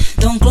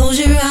 Don't close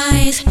your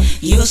eyes,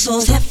 your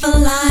soul's half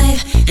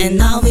alive,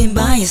 and I'll be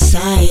by your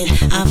side.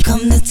 I've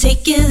come to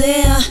take you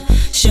there,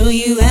 show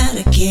you how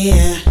to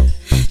care.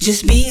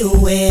 Just be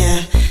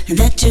aware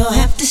that you'll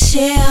have to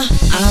share.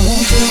 I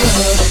want your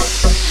love,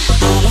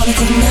 I want it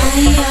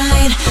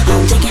tonight.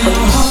 I'm taking your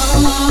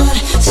heart,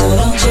 so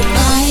don't you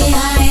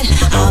bite.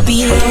 I'll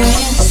be your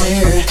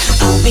answer,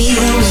 I'll be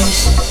your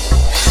wish,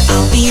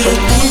 I'll be your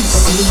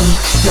fantasy,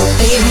 your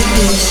favorite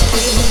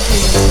dish.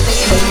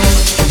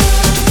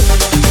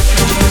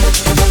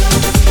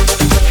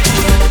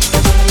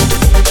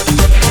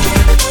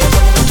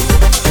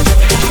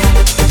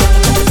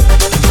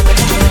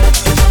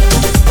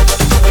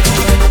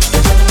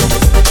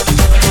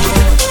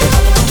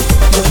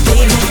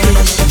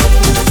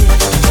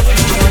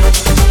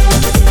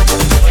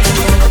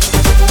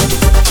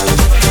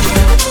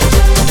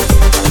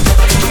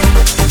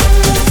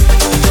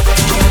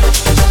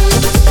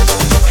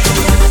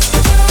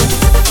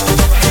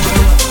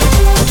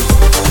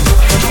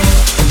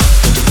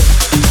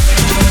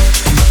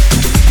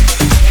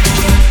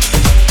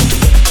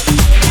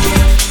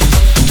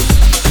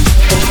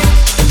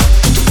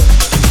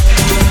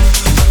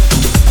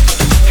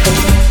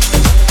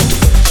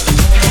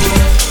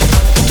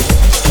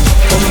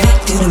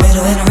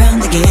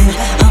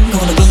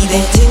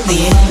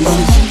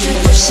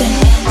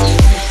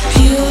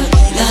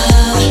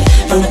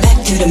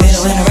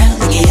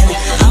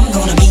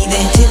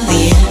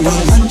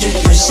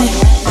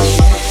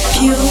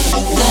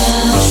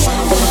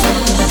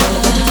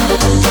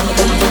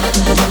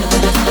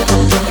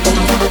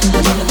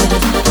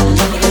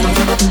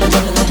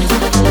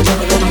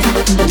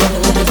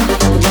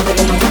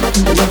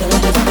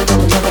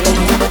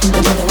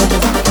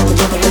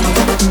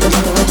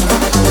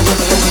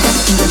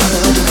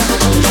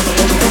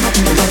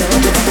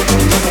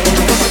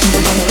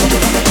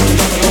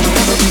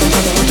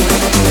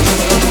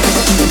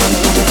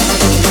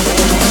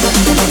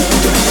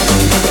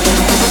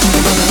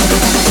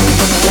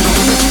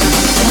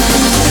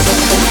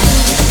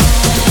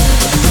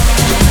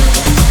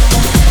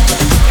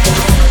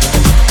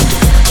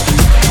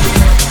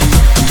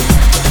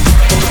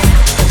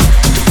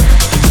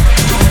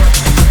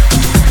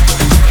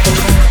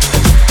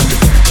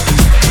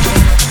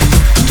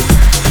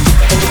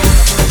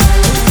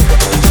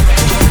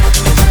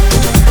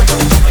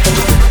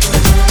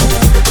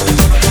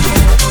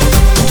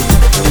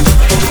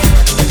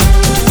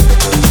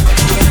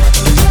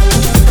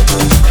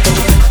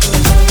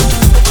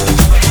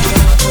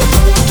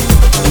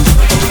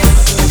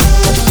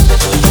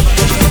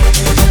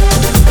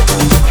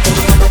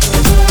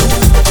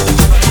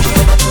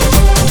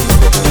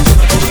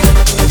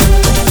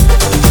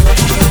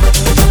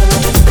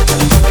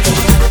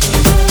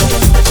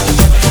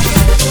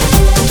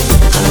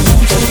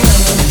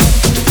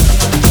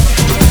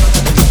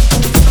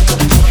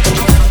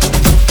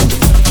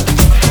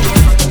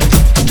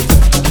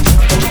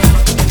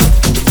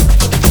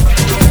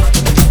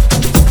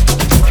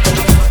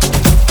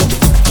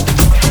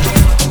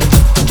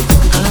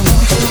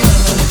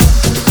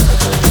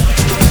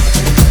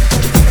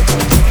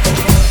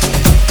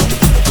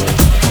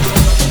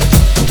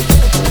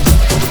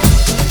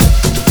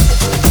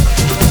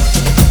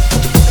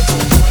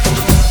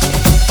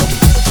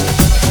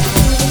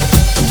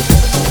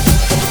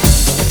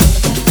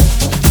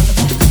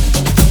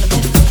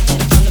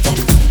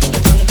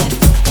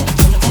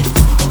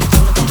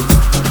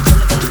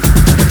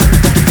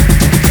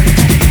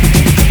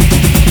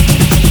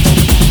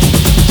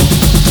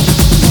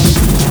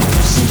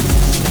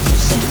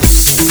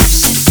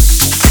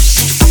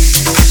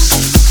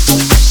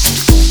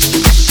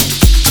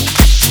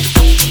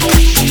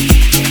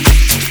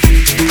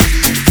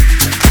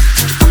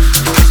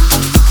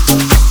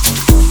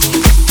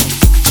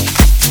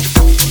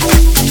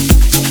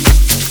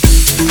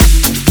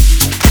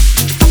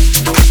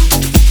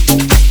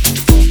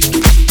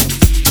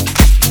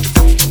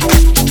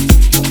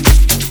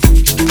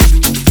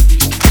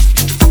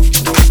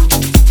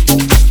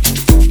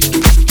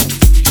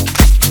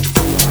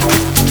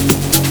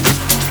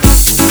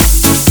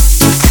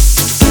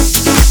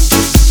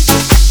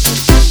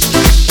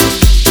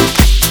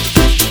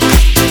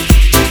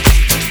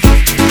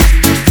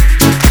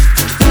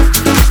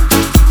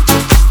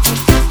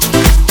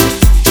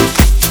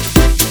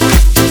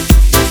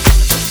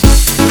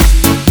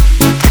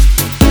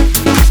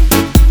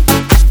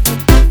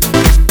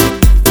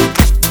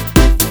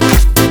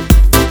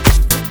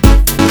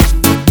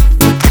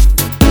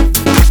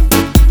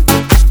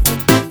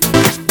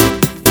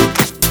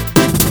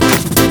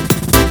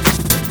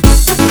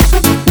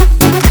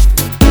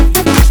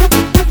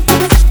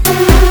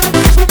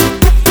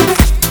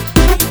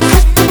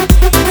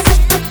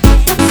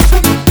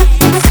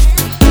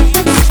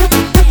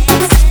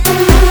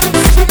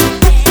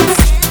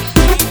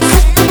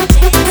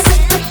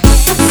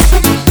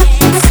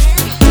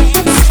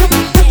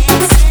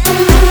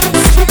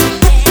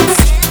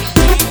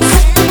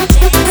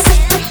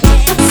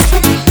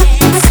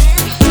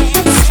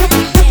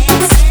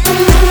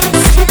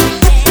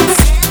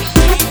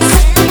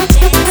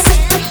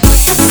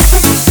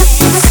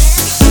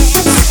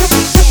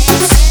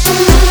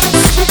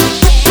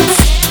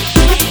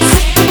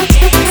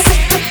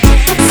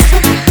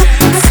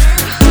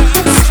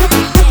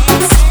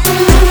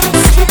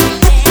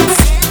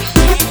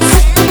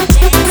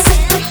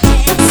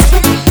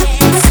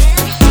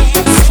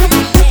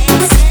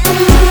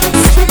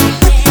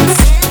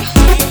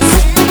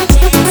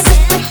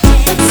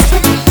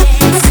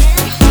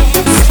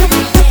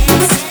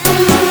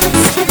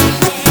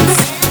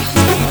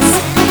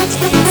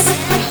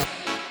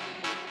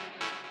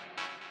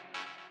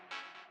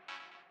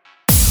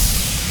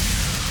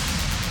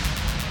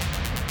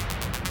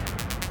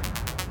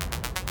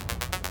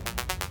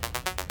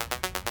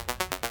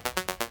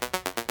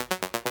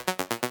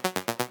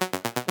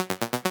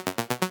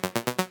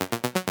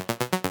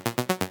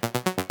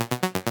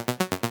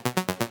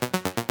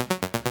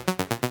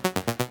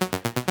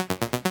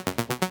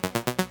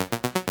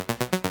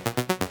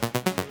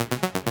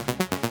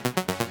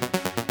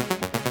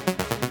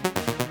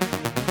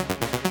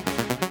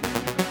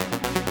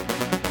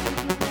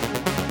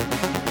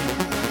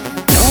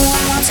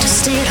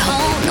 it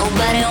home.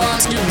 Nobody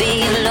wants to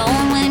be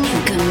alone. When you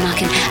come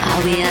knocking,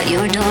 I'll be at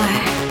your door.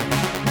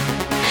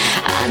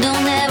 I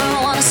don't ever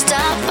wanna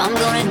stop, I'm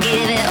gonna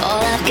give it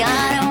all I've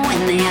got. And when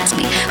they ask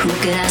me, who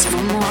could ask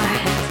for more?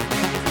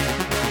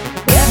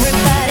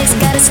 Everybody's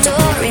got a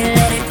story,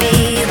 let it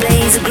be a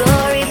blaze of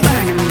glory.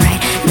 Burning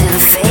bright,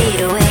 never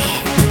fade away.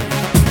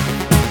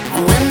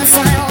 When the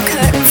final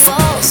curtain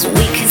falls,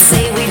 we can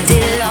say we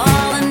did it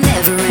all. A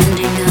never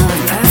ending of a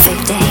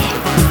perfect day.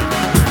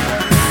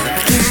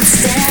 Can't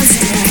stand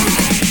still,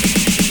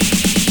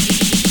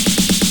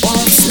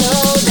 won't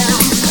slow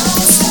down.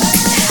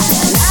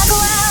 When I go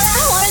out,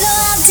 I wanna go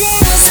out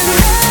dancing.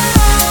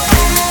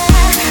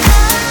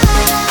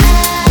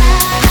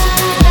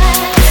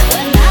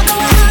 When I go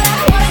out,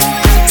 I wanna go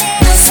out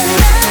dancing.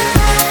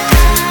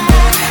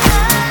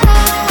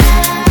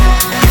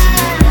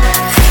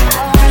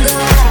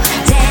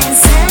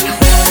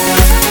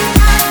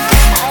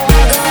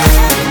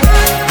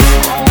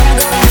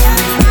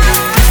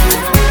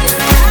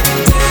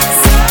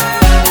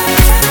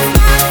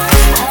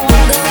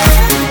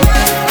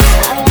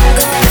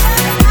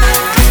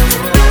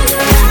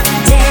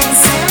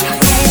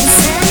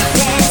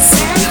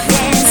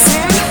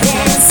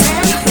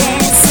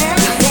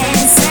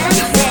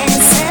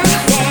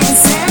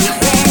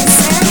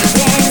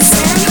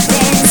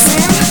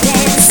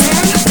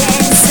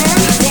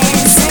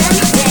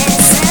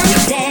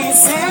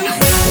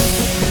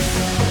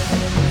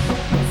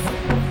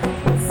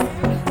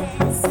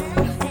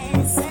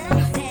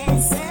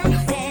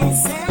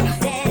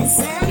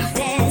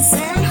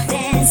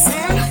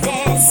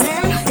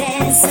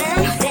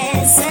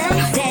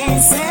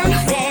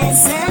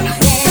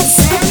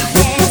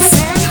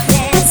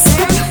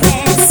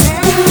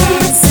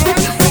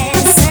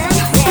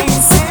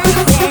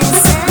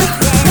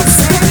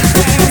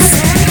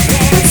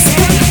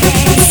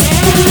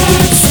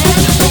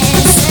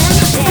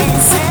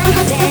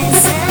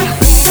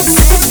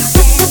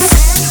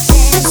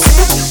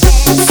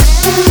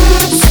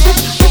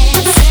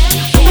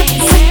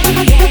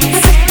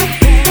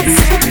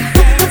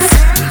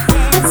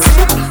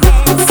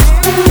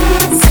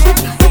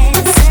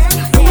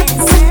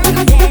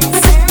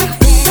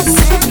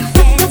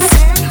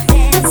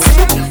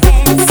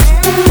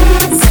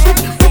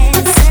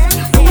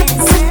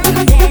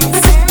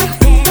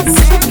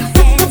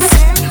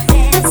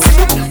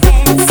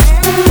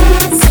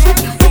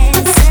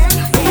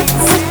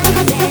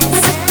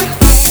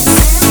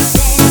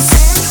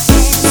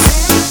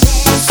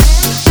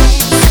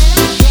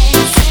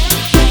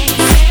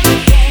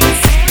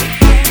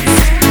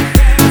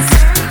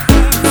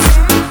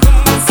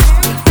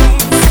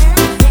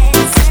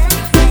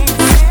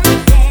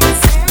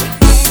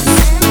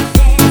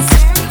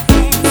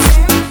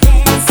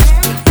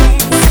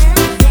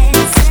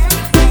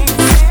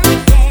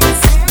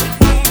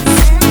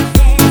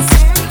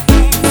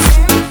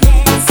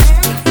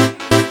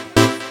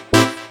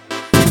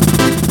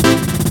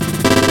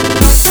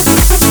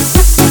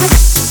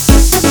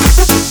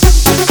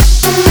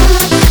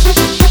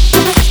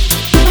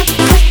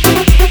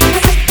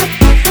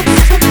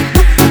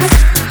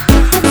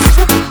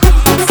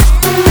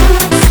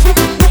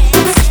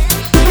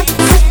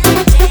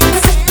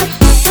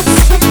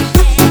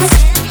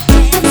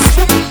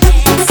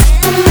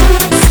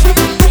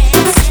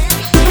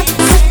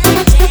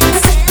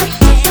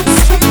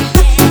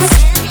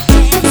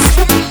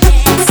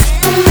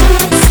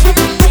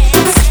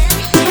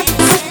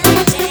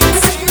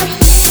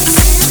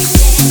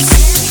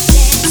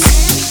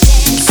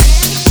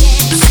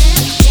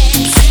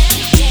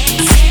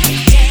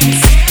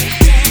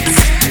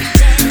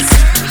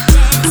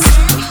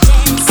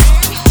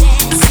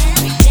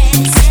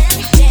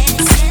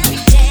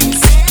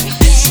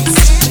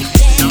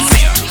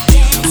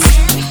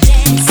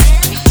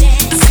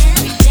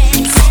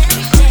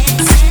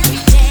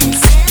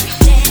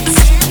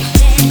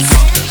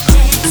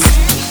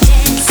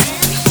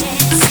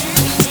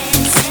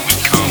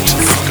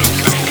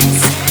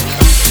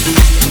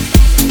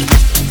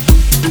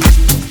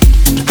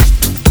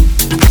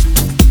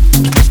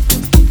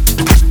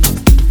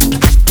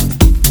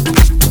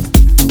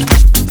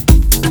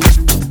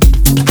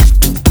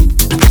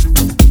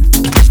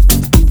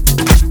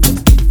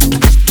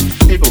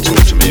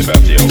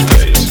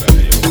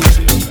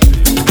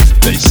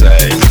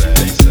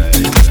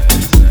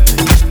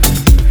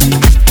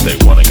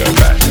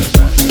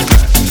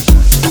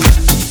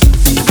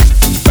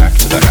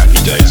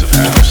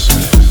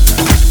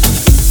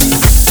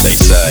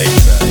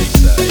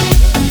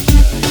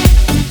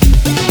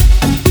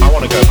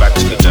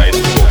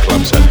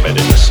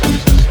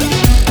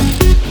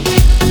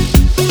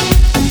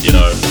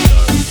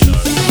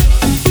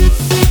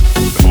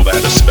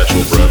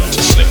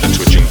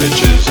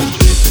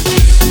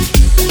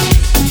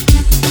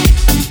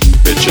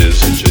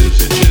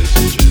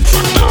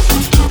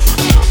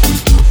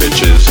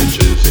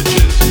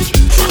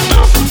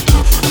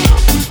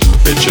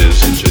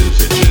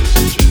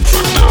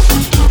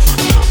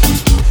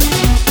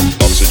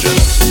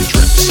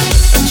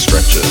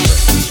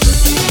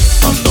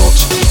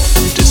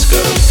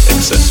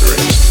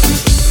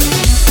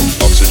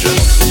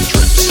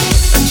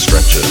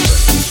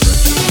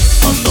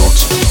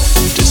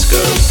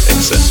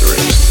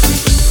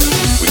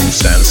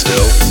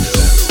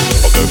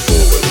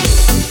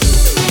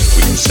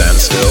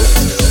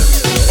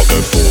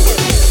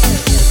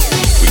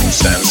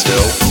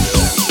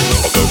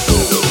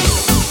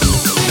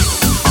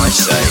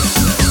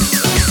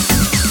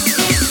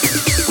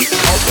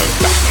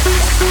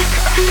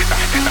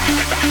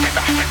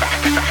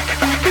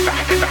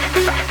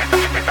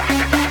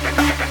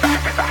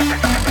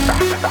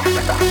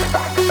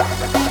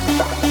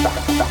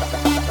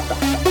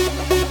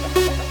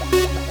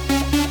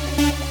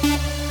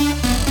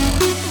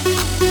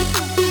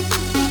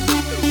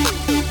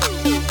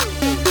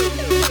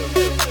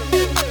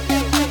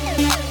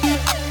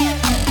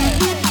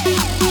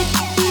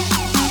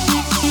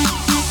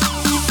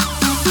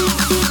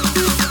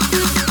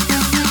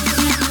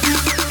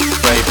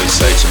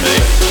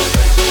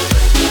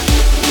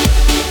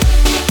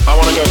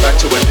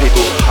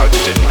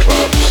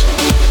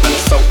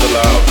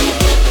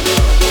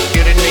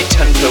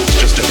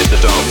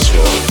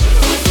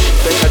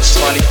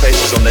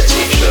 faces on their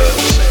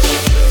t-shirts.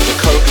 The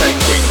cocaine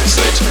queen, they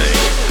say to me.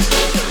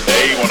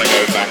 They want to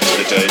go back to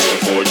the days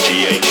before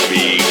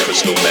GHB,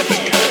 crystal meth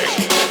and K.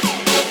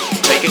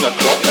 Taking a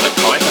clock and a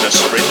pipe and a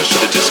syringe to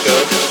the disco.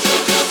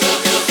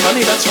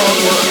 Honey, that's hard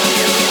work.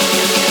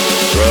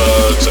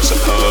 Drugs are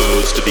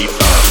supposed to be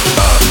fun.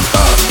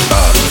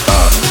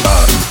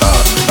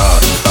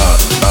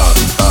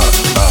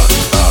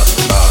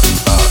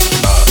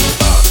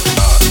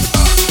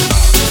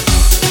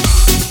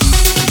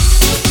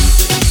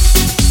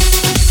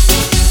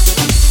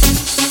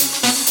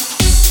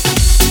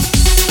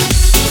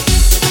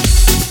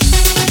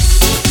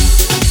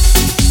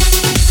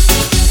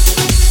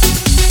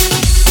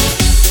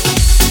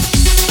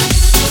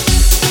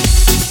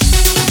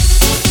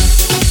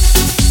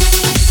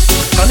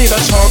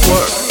 That's hard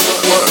work.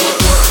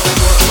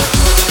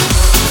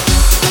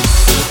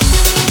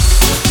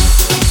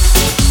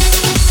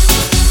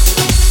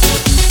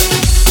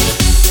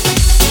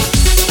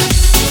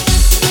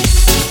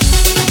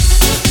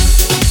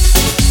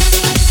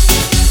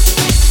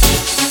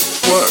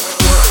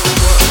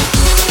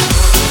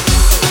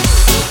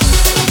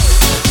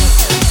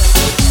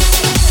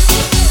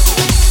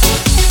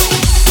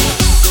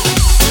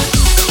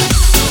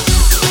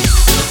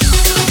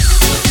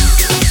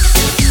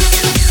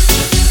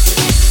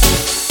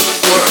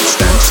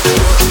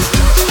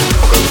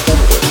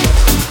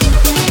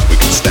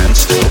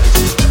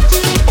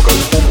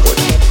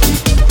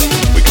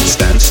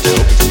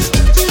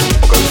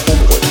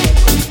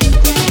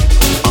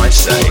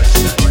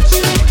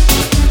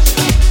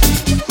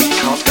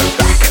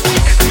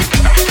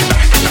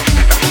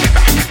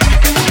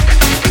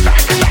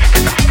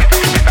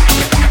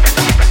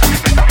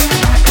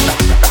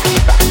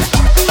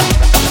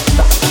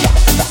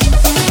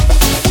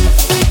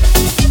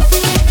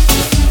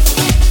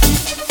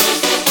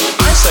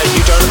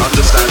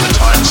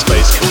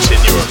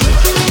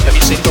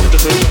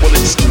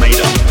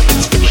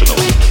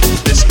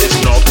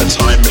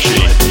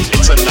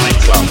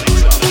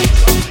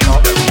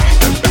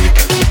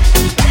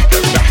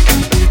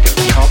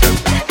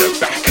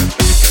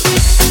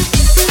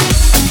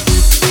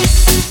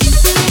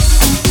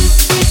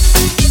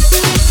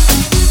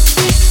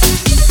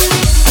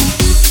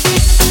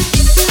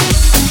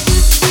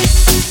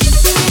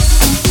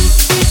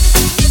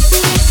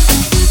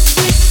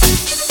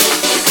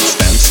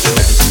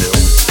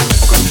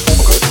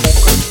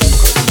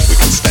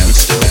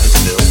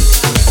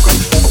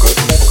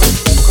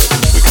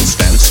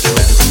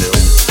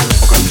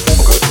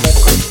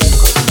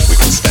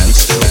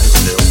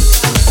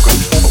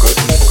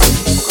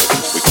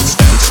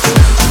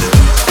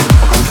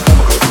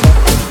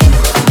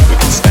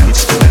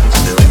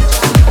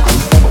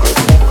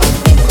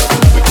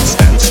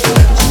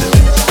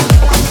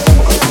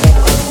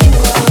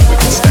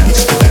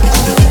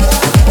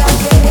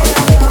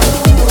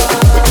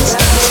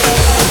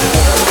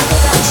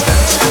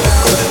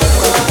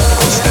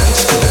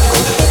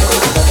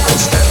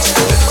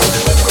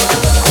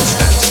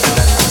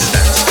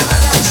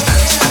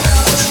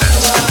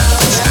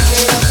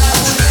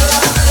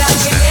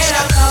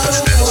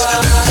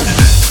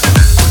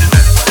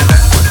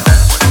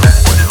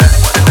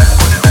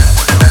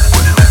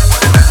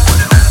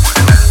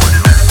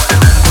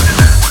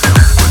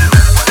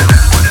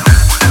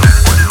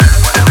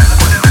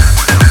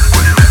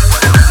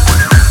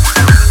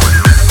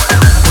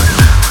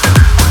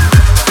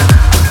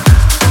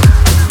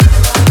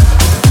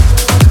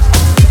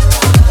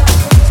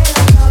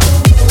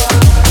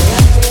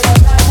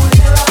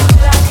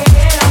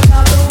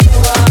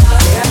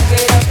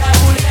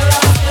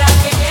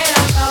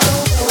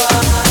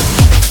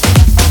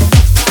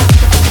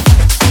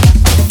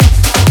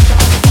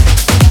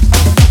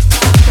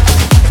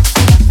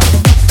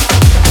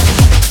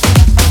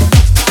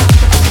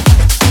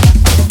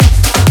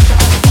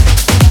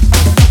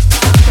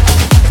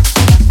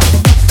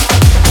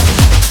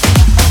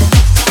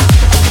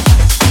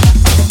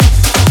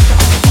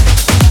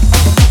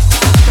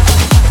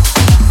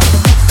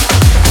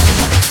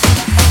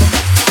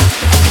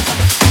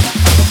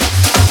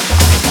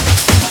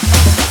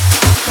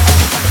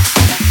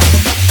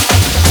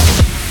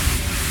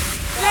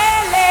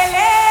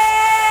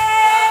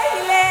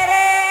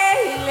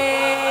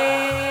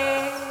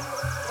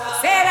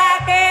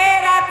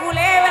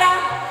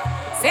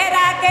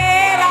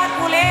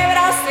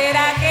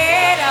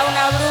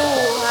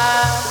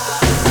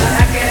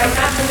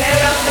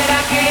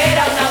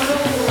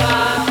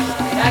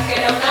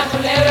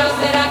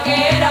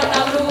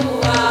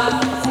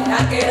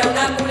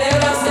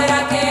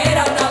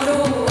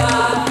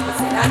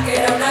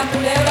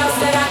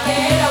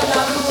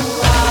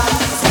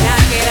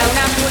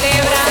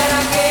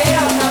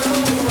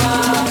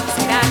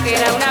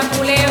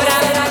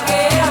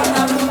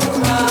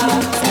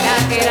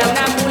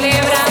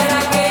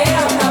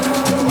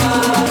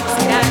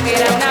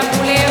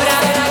 Culebra.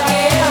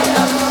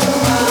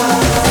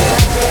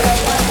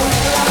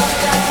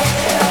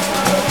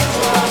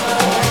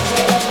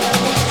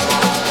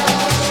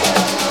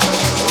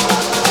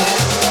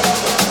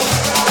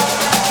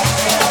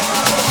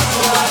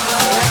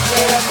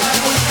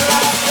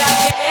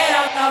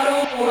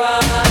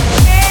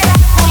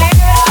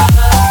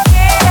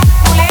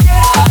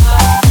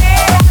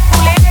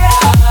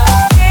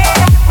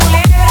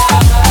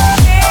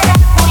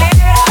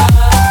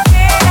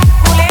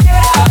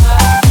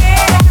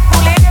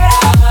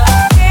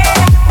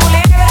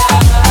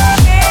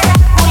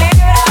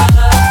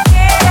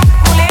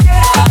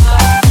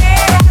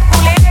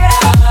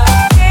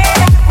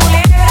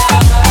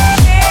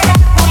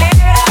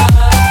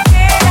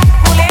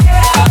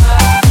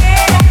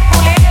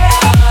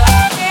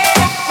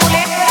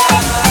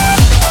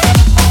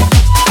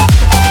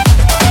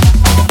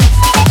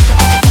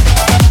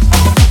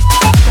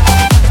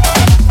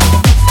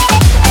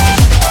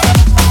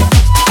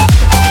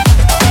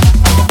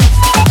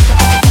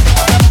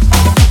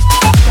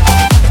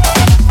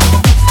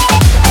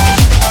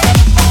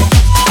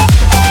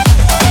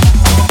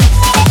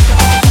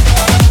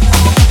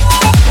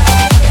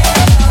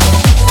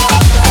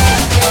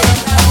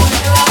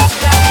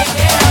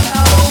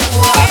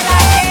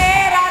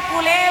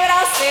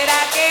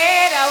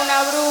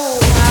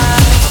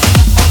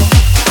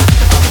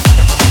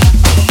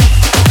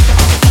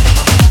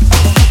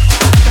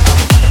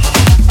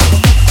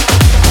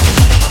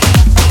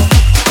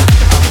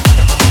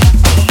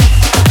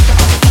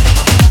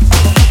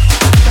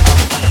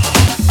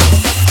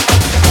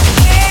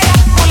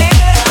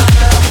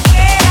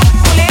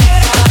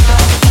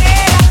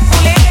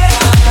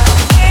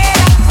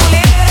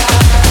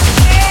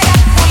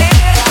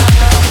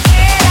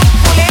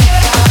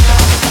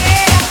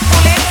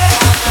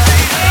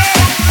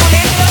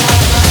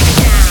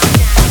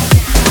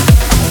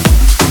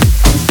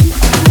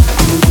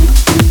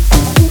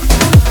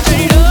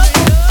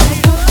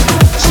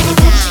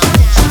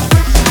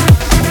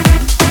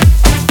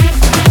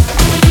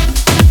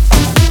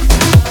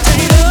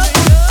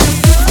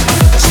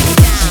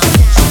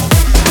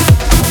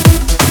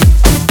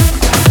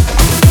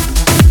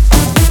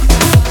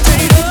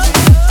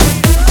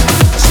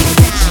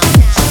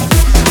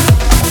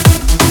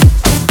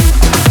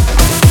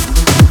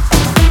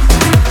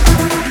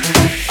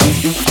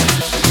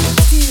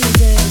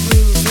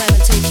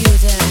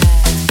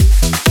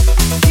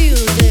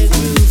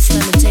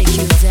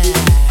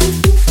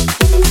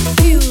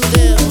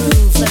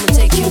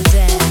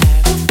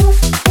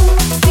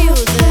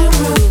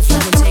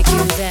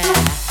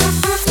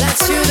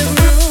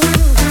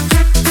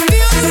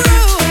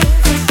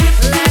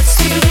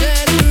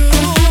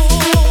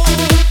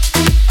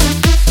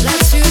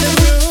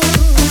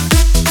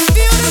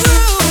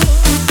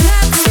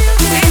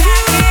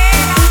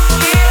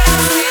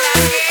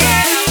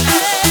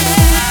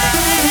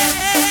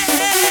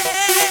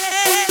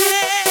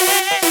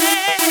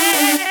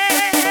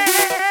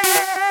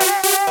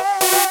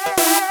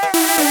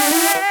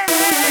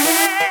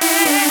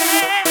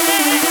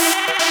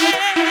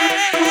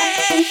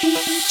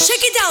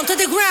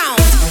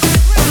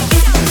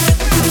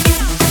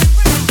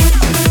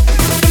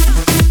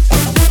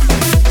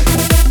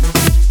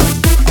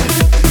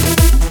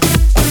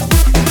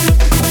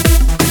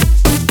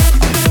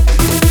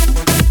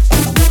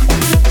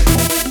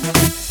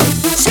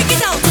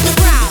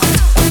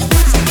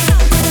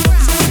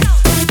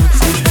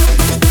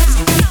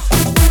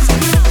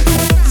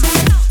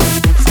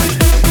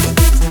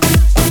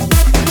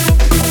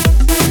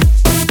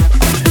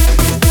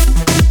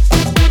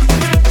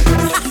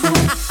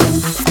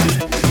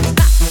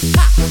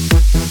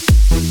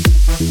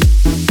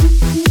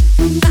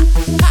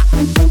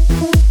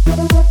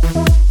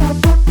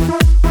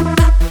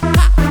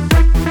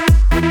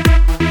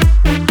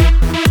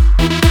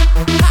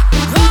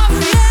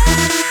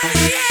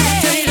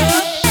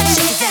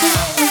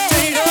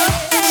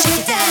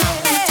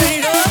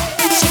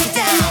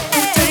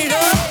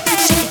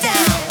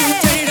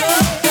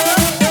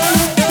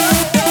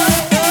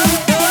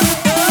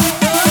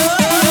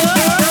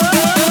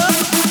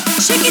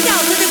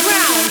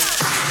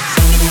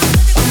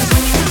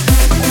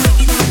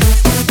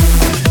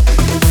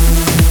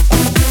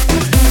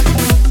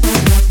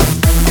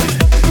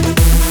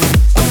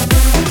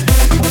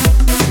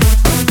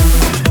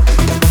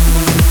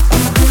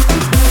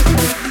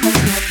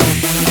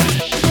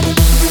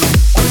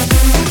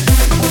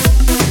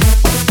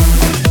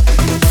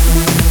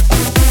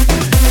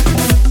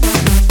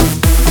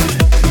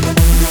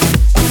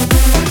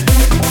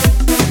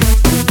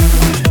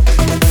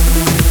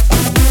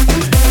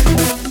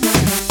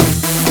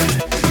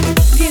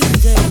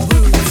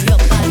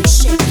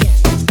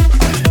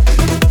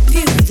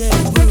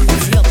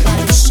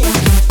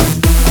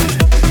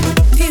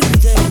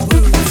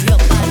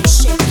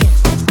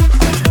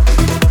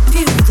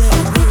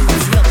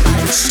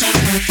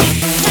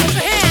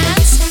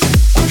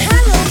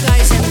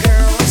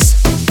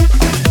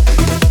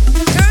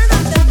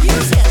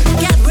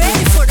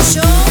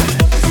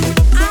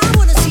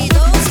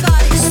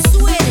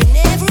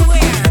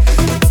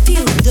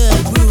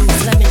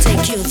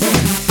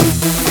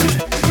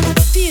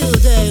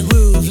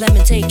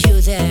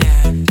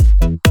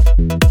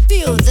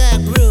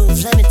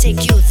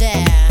 you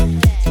there.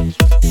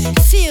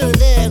 Feel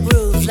the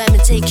groove, let me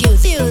take you.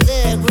 Feel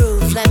the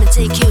groove, let me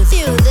take you.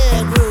 Feel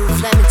the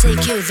groove, let me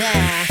take you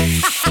there.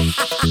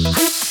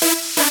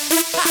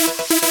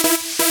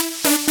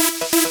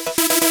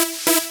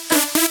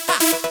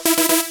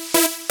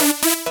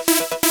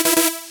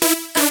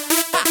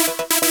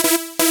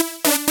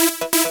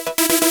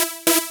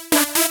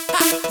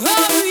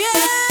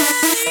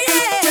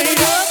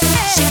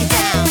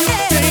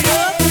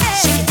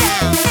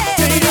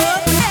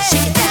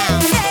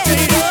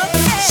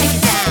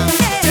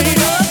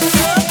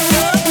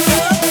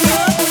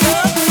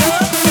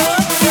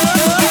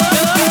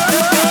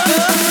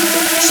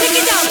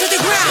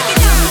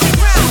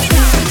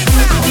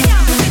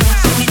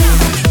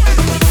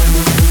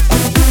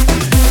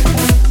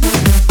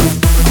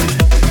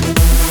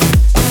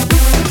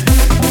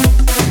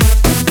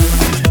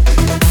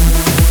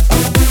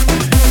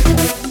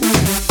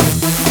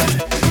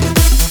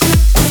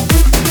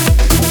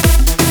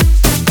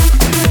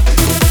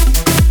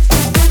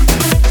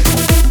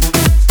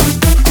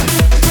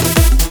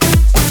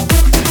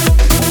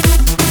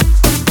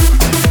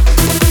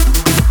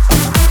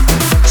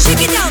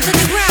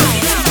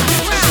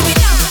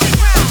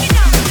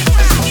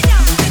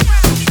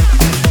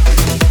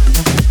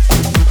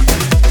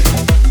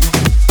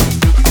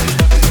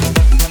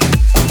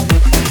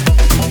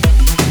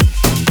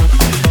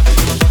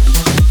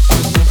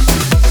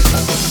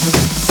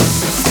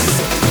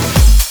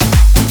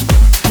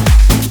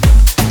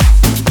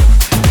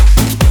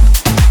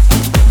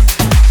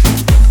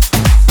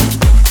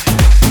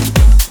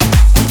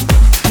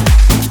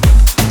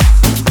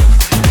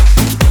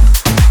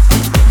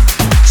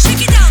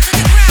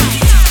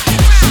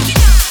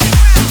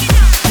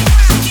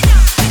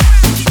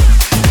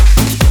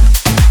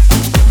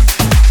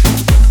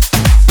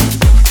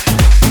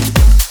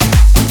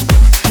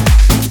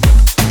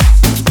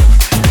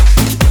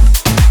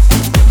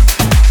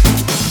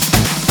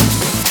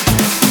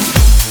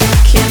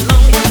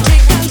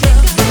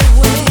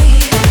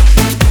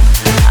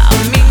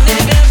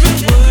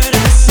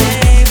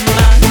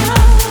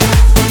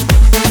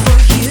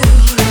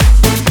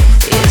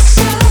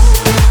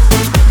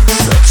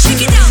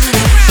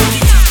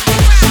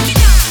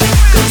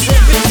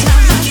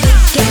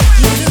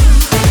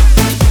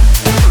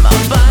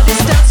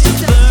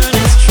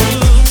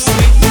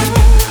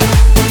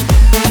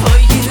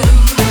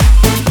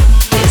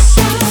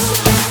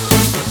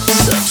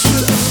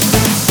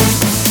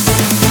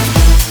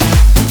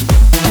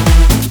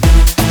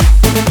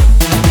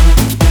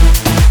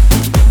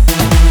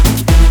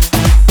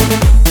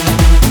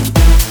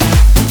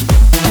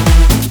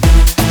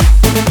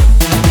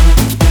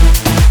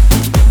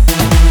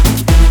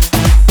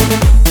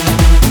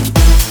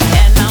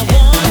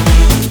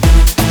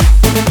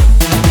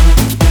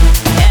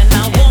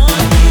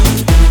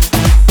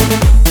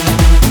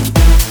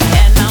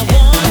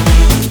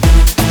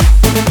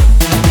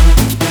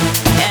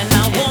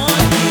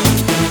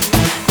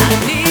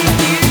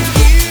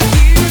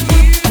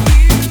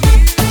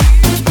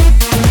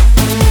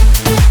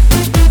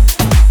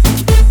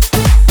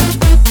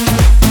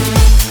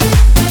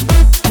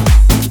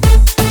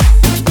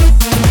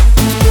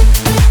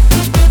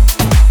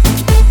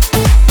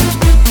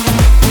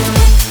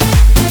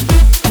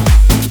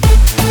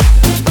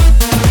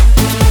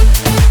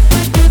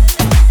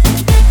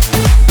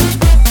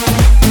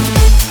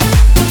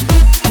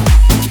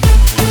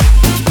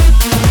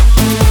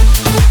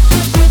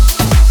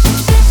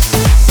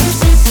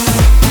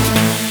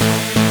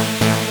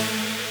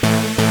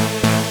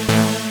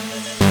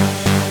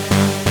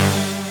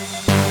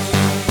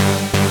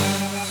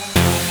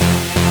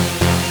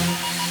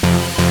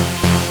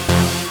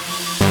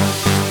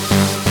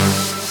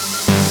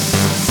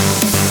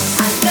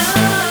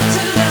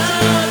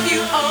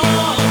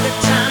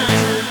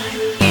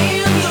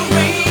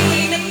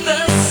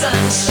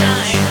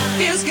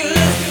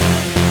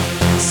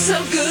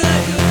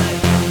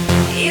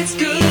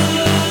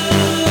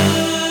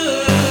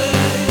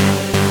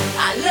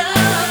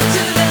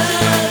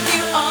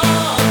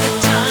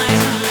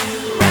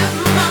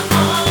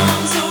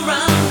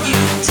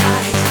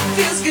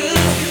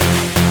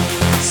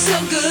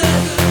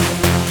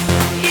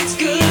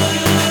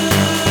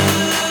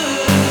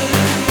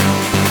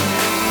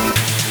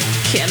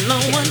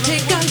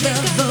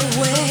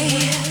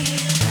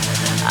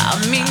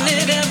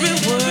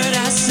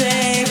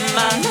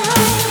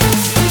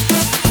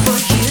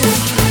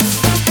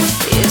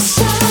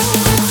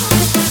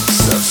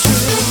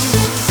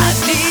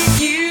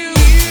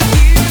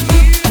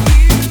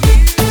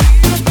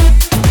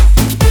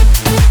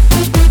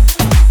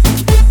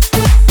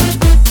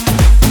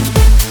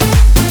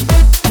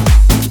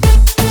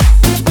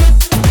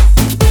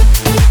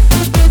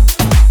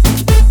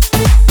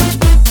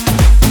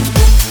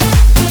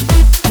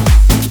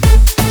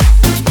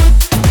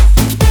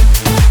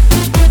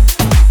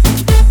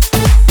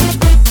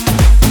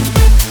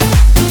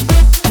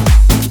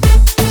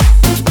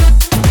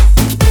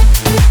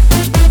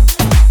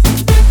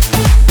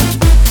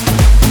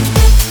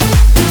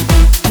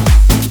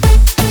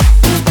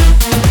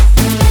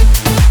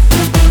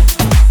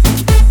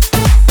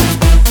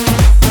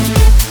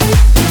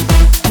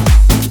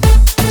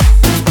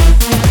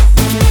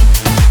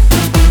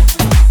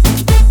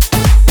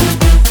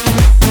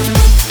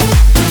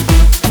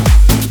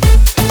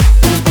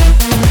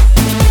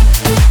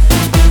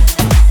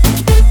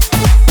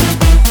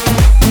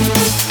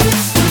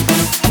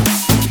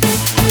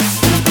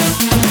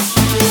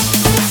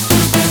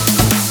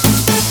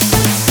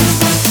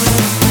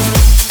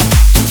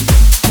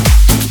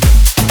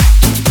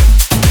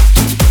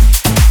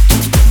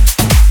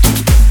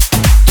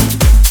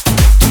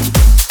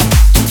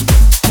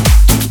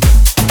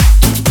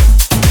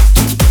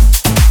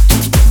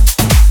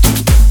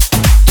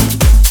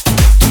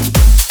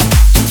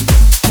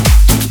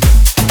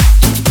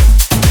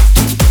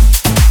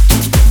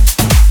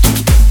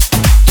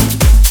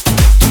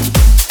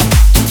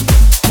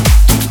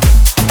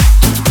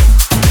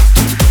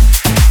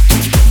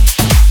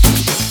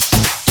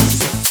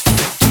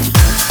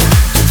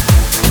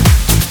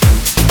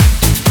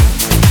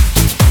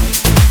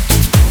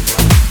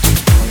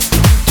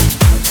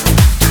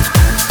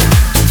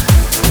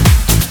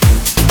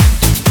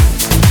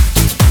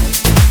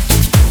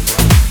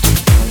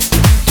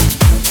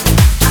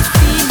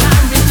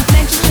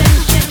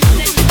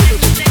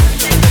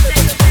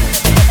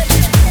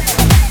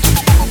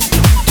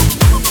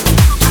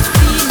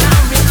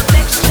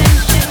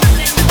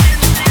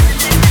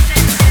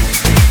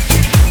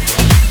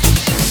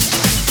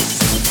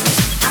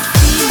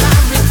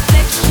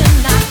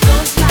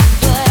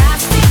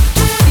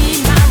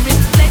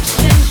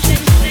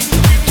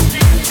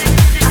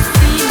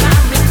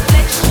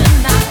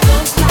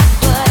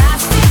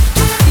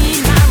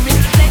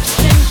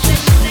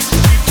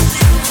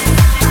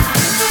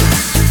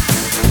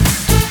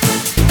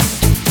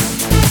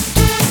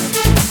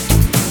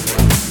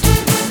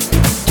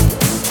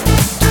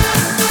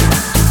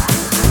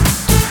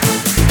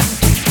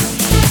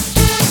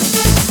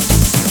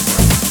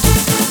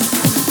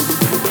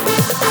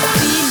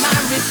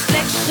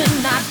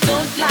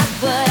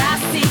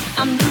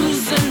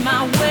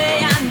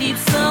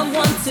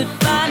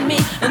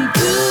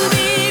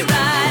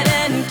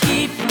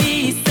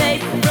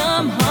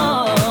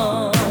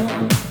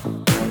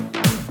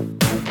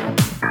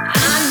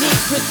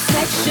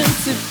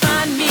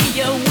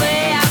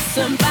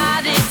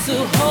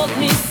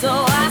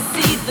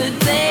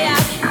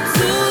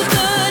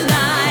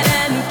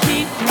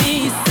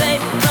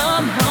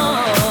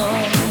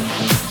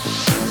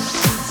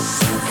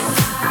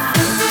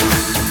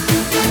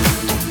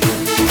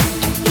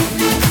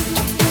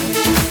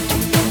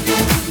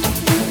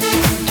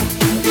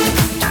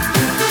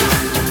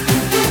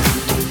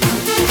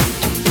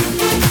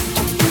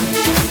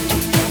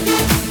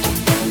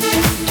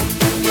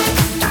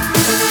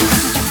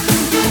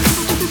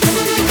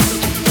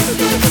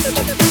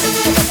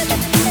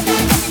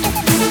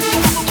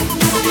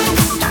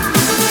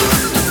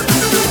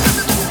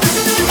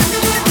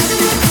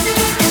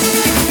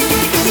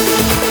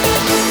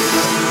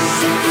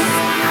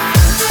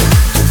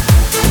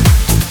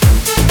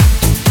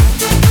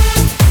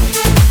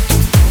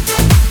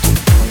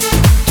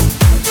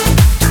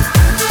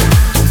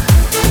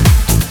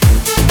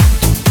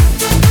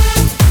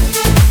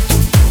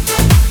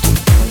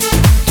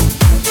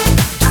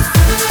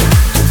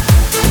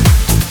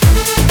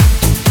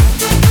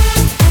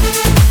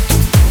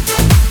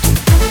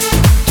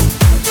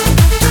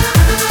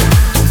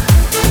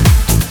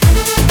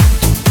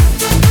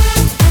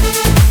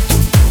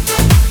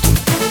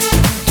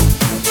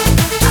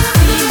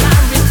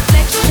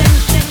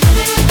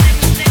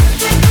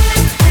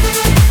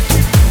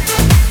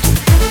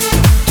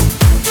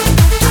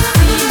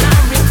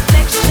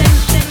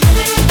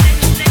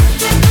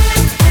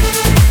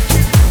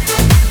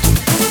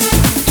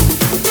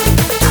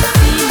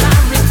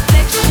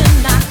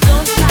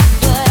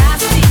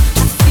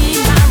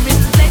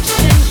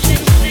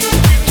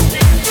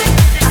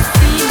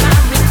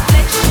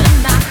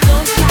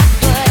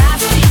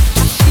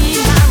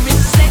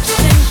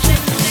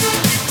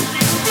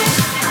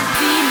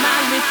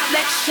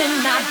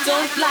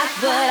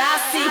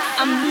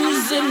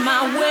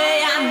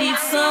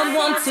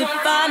 someone to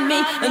find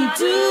me and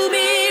do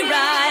me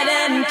right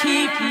and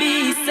keep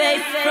me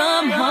safe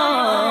from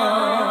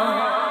harm.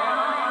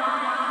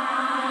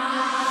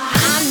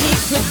 I need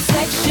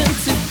protection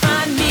to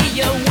find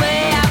me a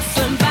way out,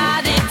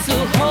 somebody to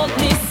hold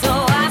me so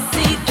I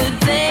see the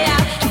day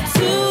out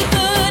into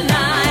the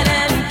night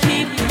and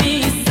keep me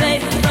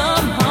safe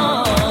from harm.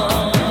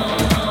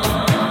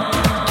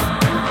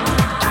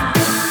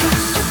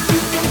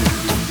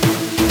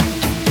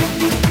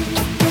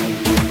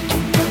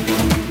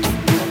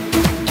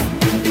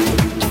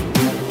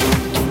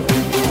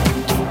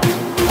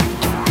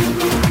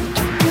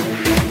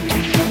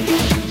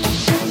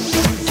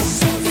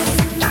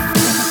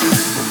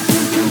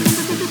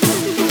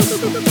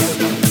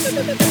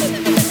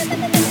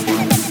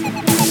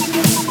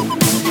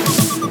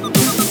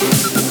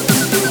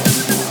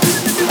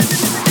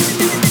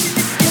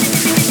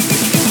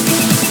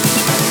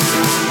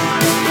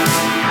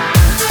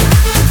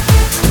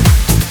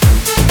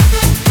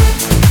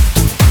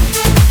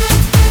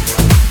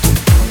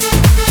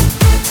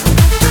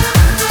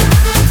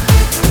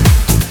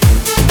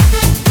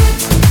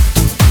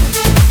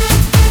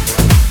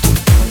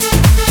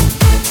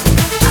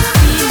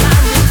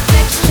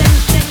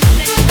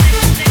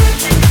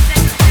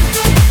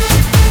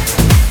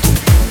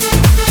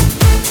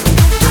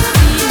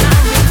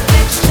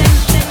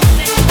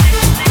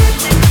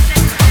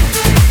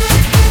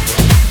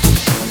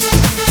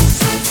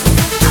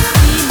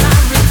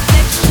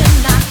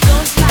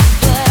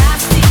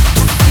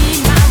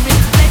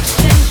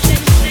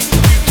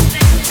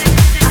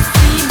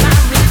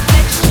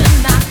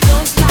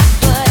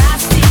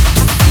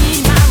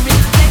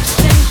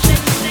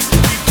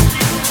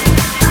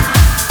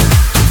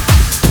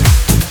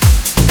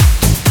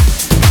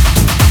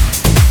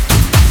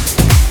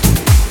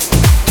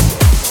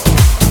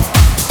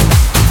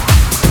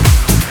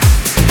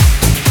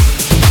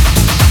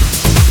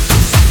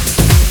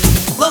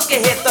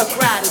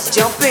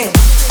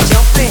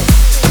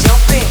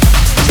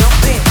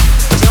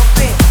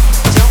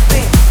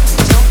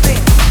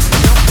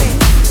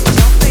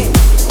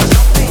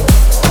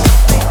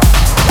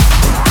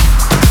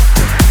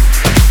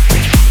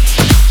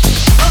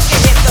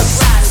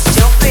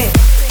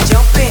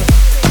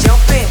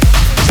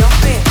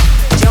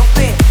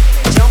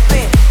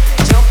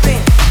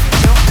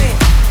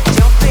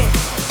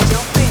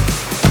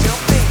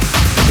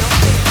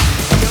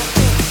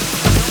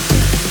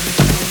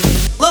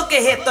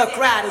 The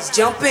crowd is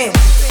jumping.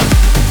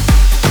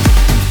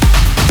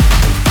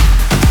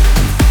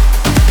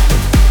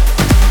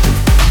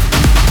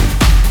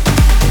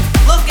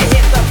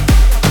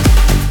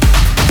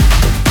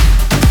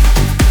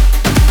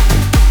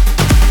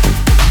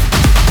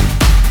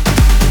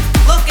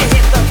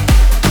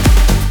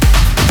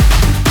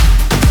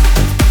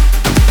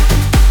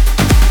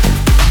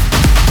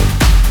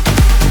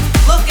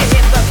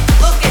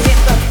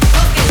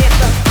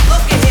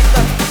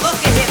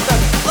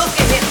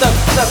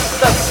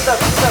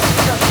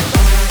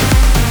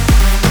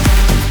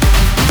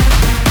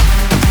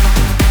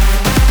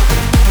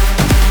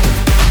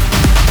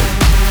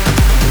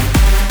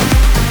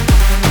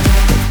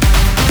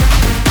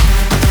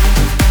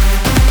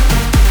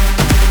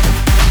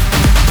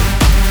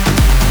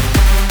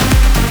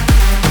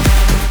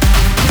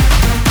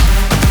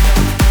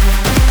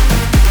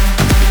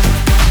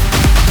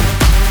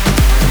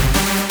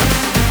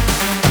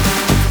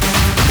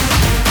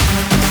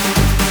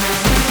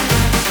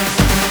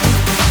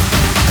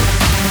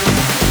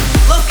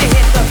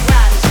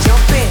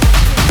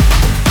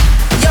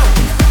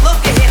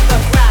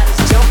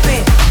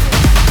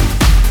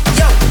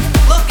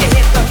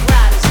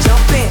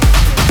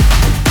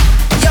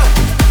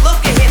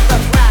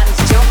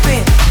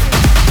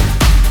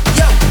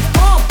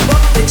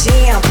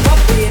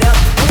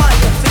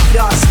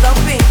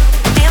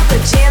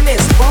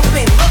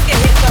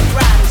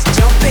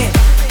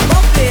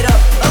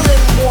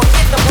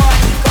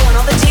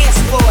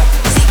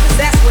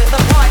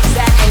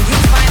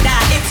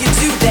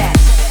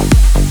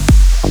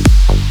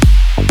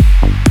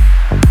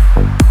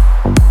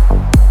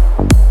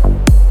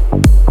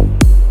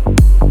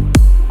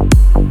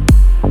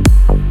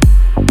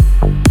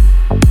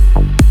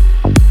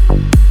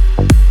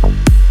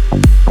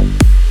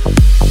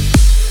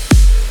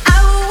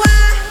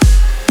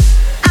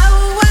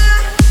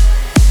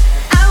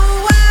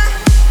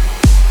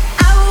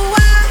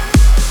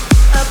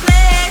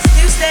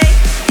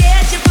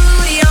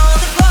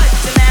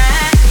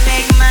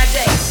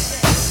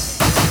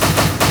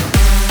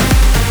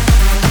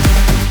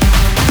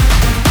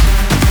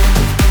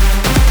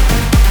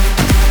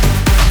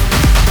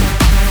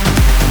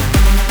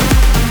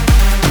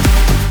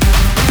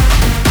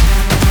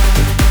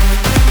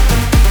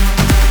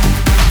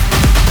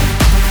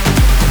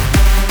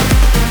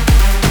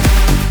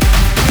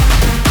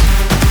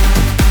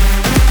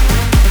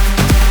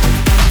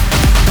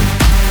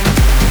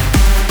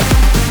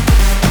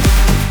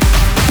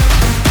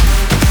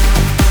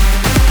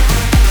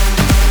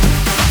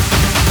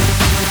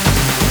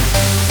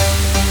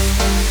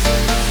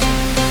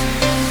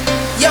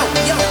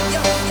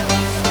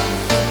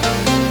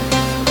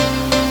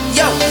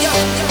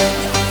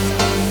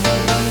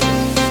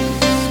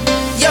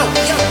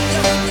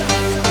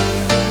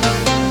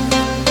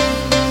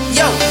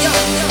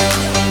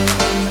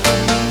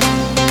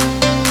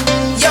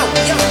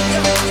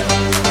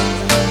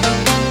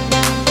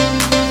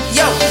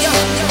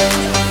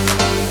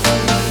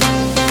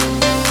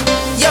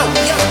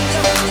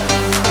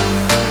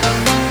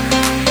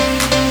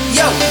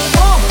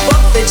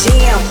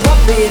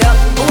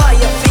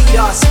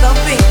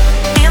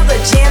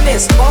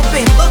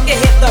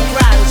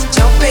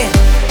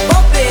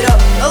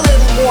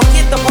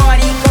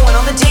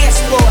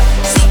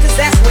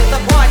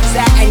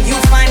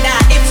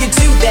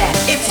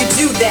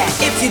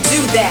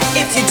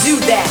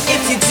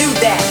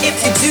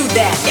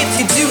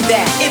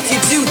 that, if you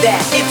do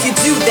that, if you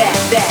do that,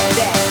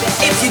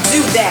 if you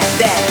do that,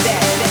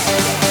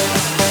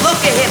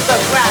 look ahead, the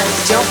crowd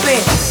is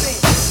jumping.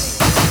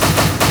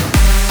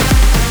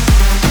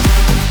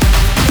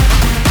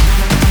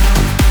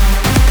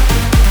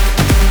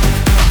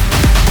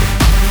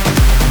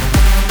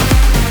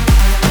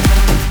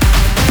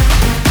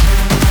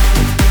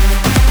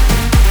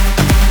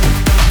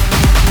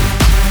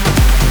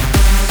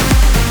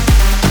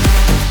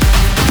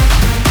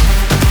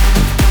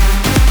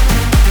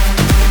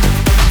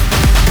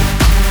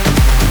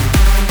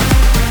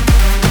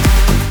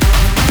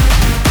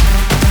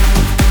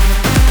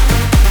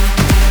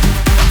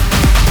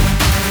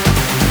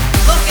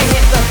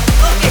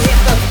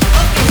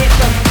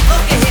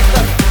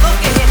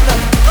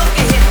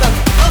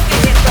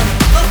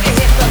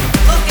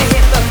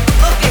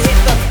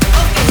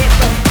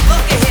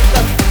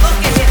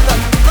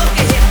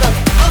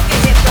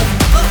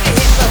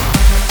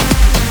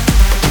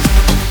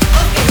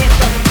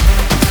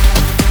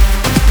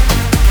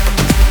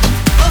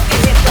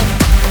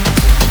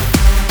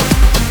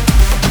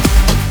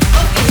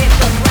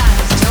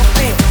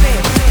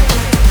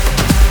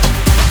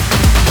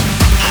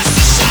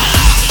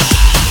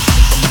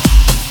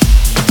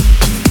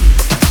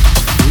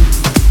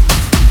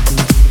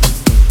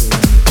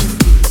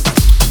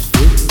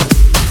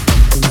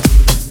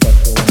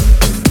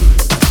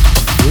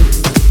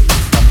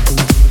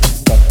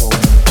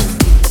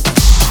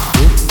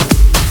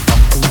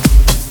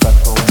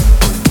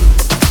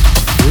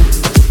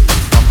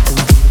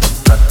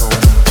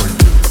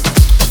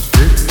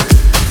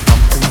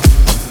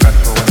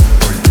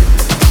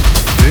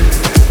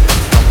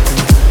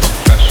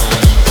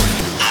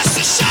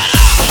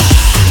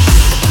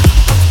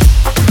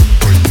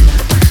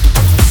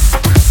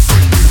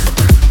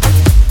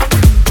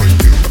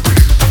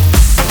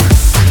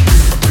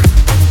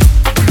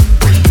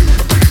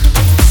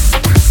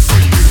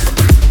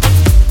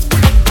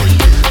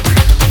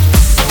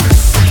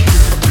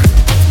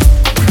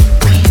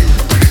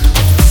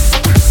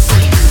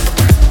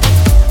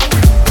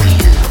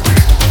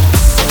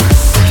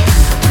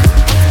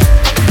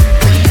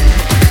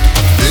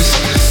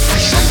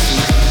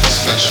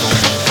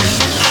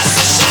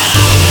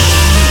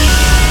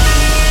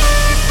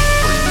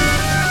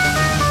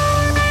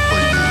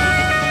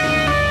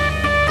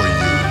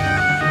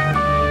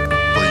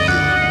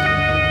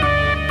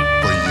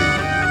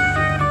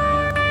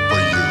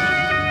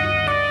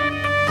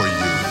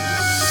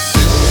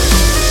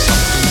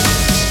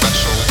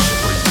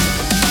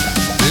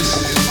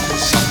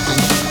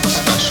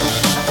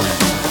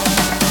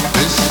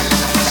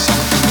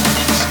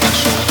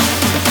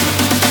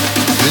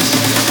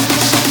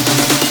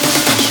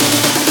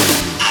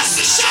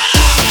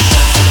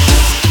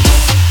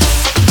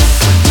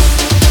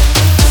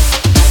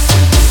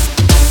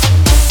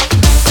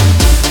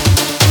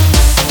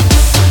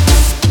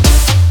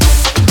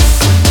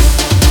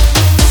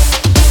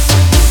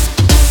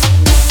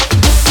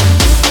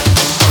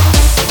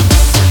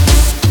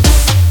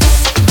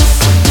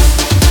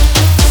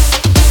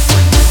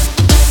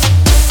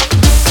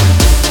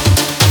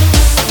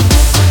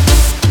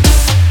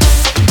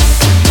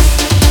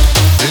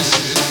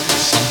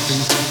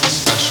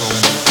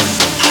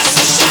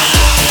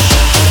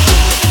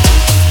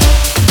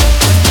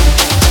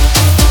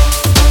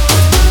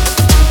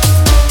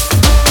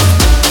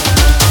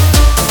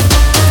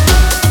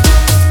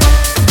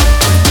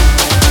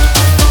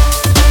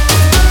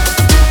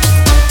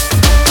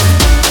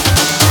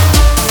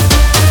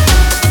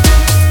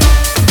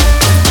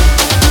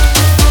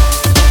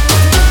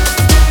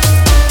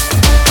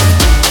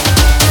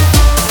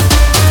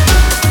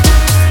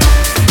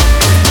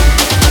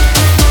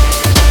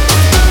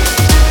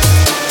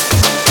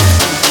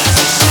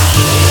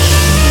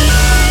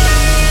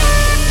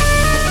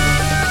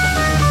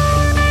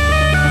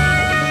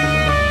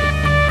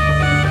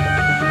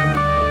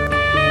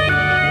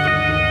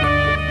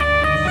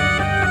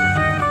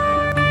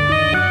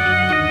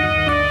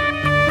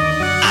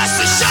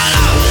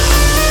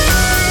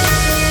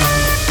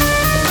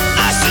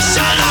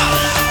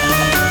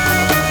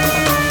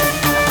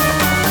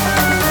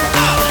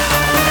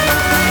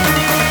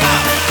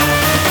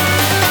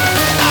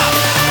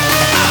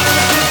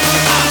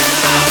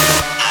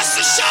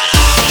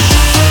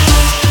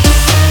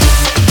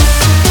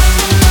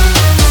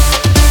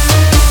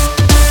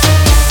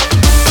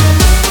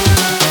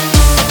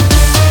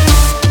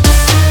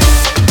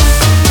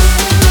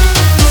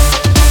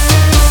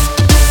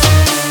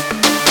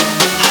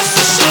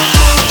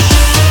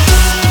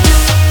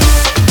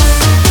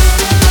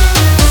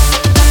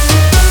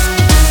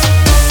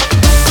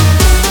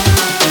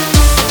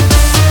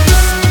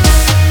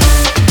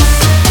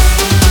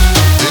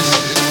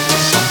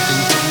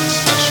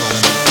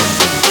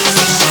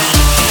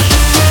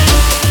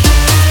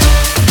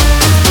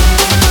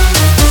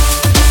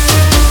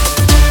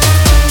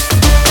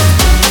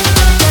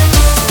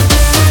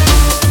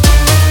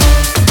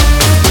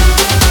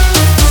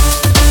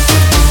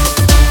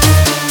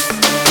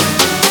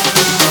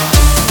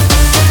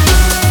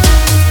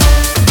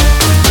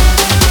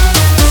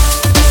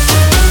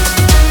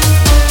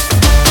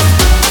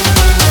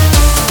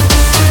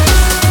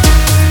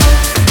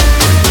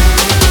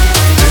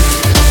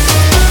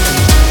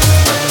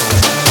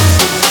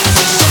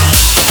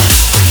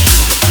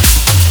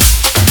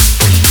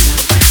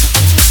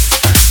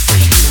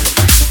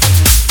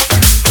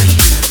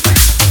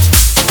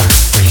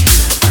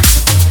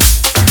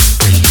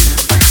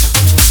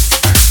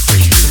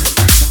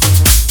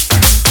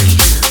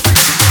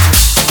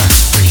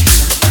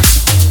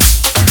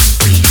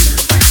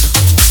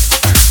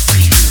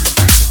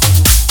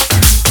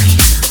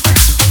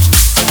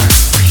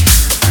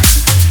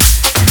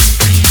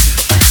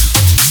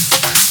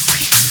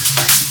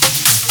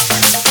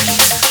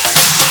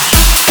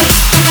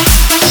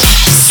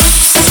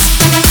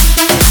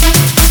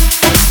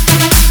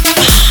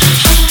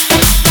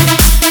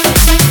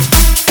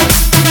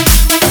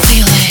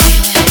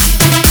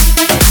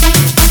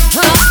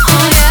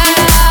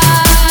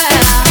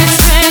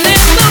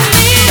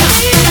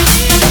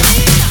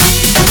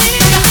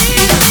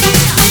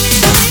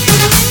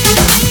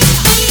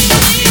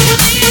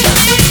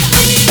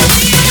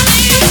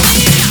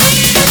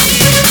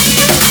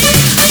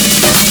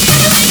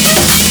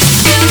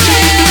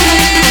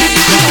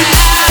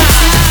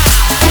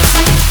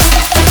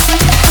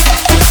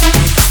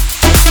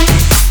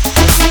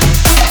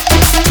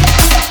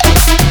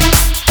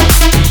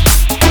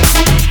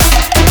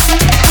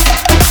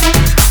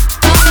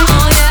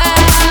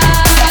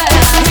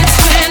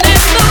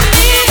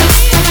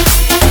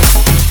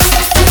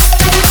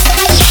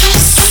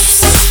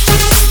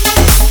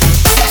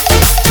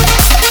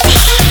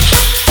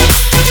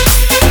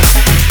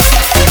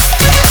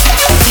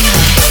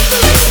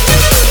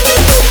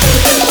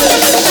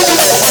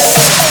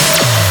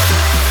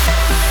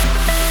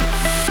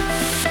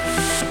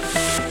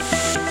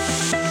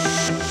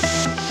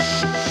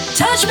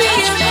 Touch me in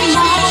the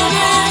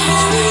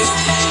morning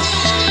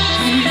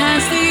and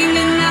last thing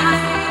at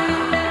night.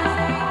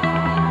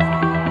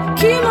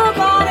 Keep my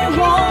body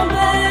warm,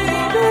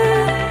 baby.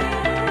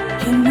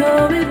 You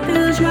know it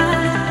feels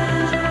right.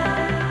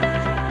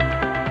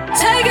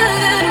 Take a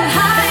little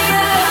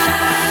higher.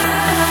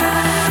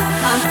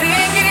 I'm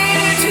thinking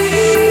it's you.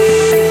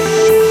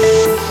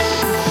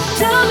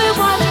 Tell me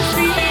what you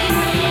feel.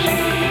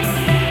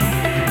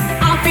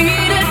 I'll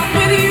feel it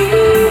with you.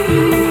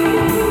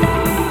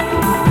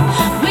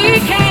 We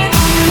can't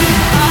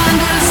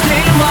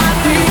understand what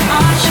we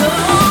are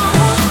sure.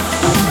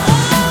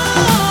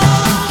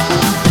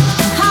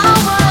 How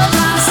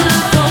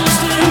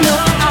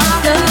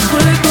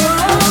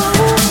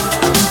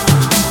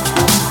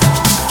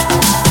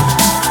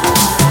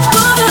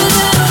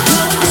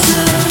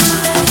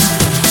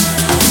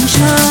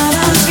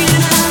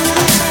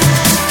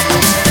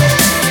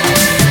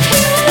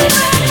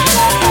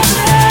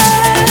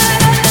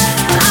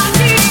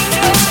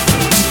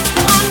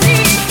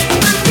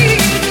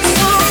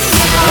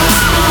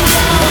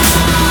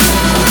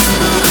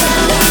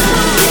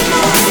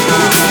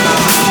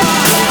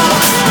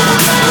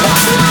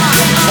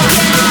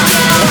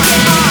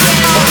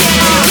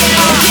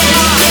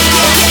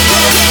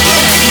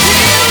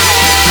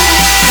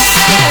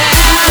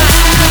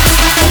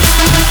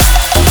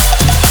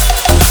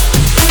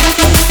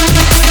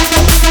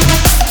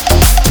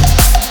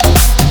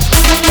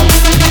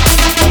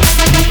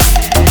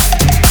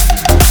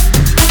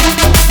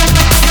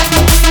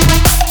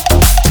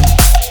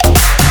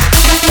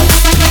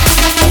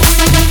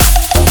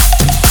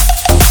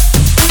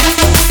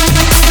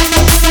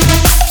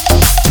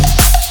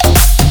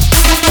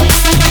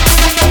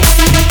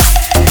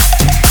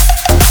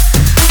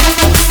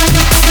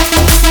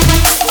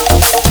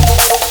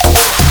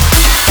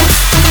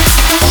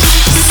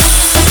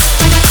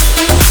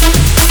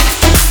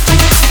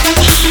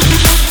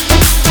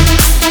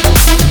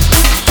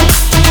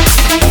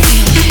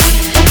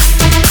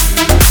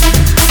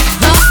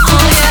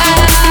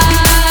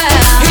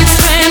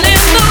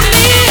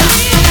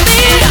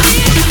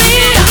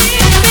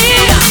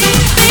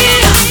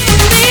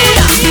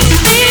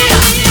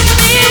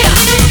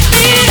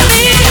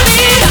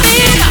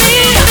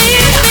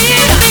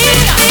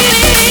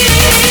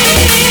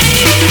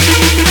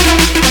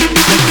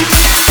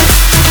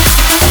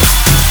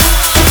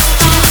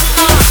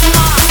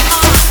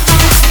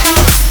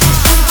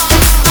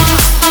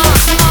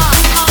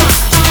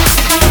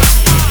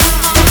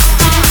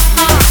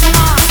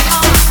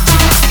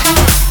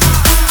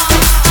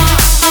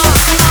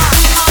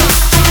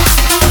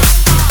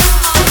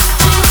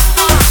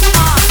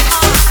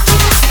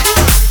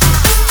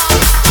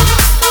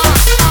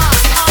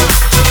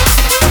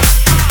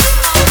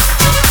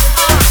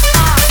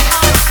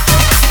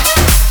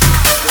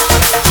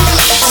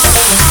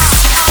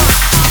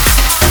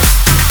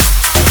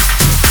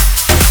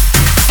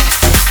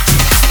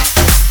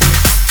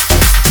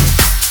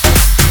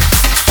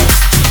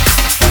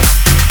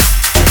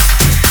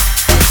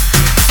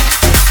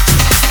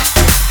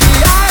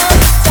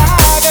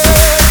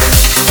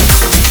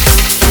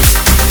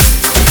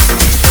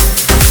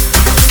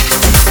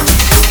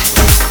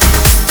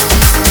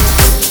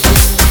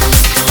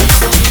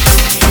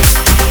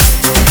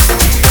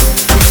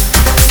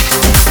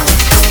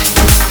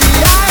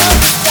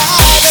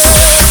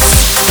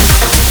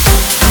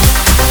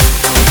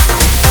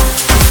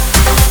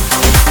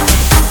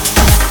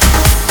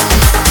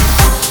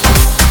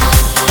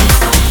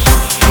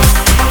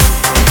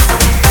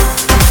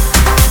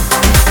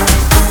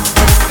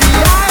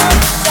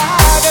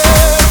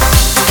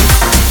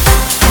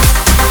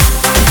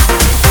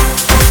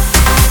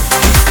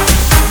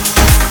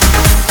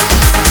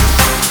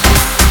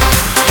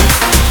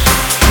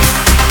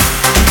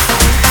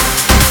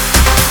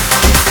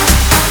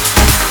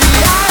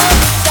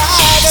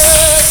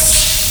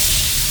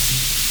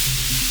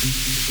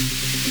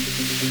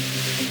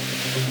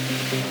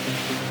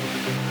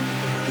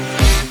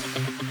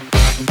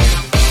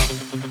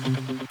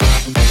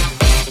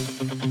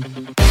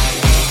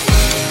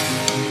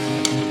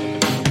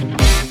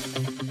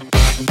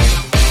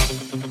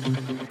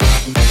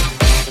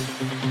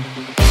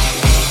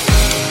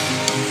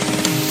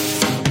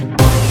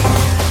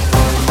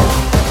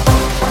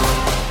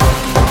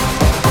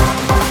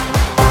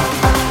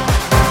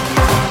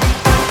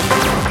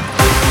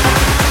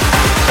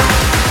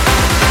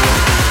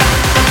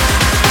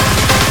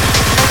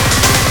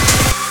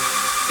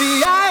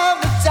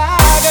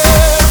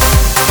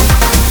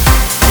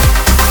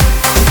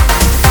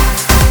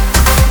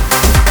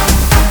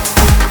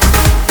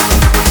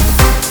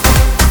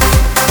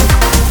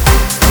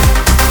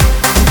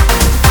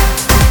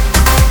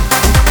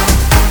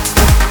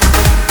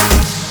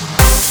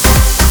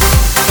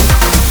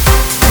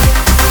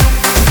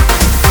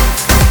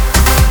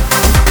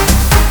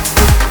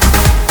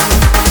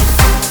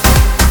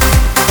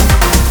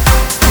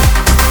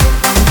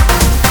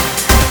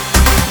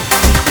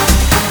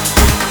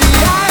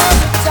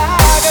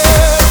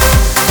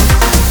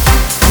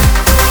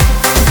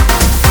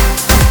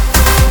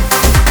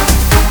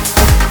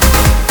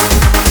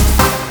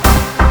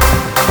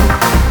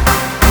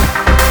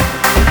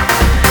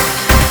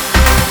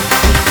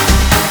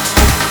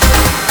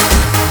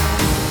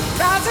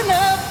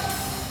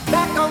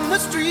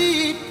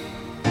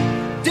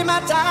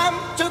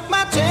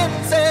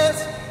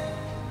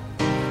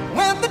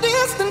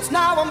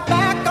now I'm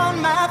back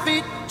on my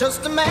feet.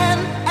 Just a man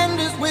and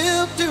his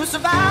will to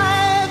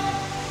survive.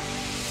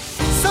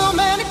 So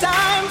many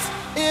times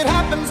it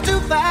happens too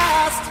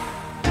fast.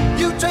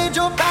 You trade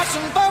your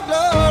passion for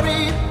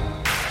glory.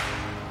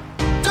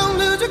 Don't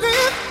lose your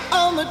grip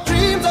on the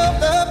dreams of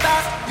the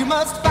past. You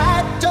must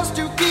fight just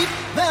to keep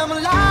them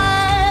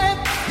alive.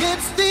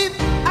 It's the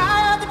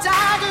eye of the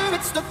tiger,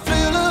 it's the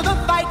thrill of the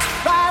fight.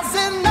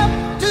 Rising up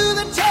to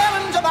the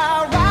challenge of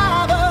our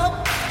rival.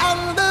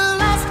 And the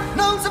last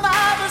known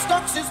survivor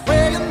stalks his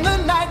prey in the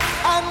night.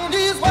 And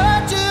he's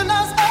watching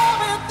us all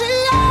with the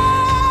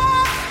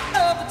eye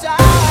of the tiger.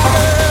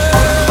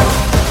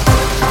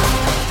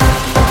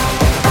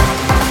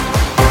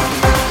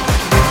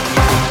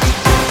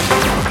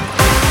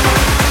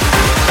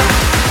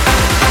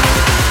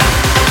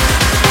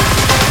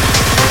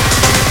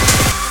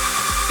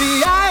 The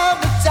eye of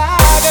the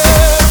tiger.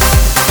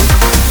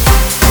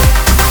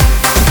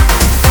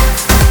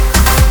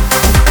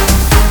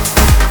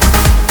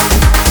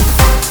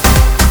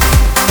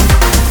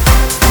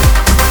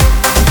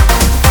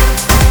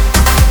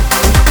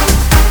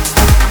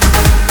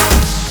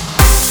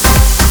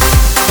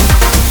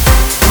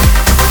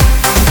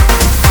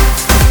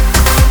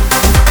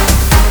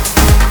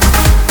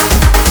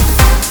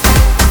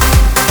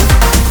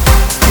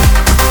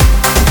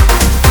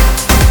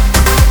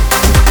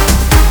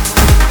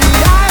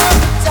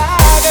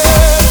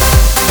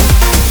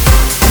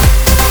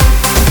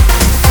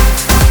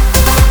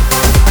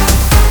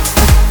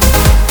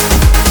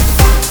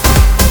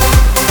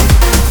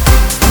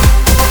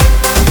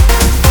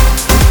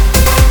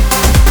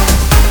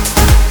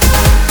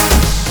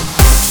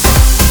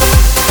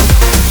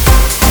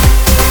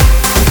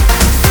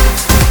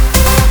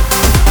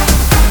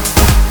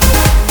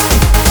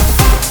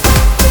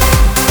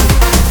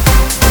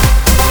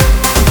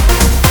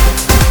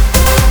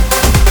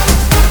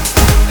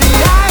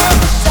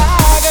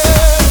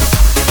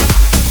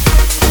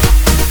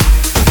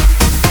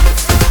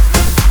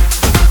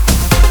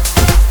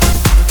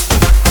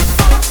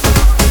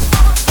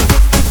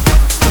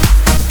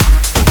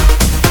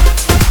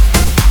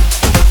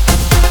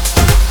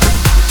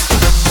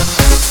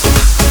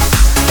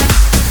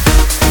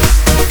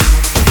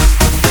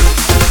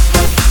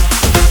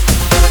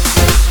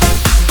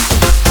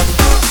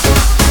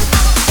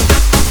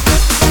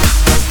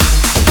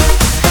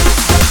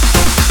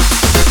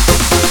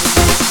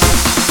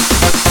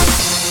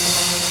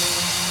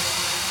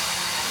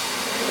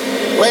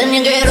 When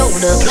you get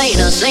older,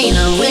 plainer,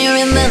 saner, we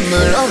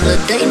remember all the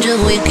danger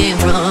we came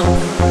from.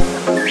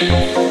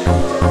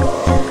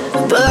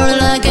 Burning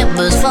like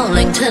embers,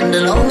 falling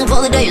tender, longing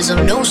for the days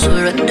of no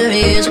surrender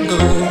years ago.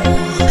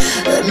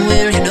 And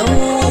will you know?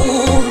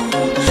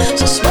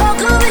 So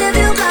smoke up if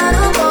you got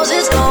a cause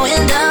it's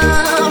going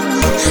down.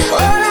 All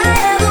I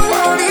ever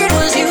wanted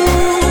was you.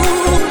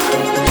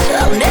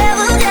 I'll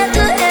never get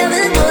to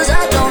heaven cause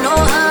I don't know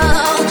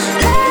how.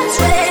 Let's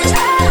raise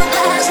our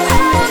glass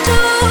down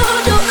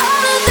to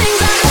all the things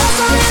I lost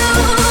on you.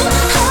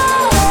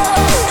 Oh,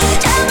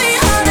 tell me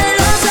how they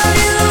lost on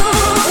you.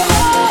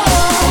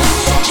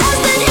 Just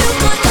that you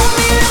could cut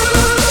me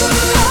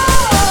loose.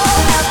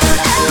 Oh, after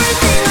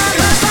everything I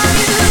lost on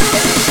you,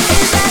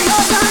 is that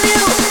lost on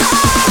you?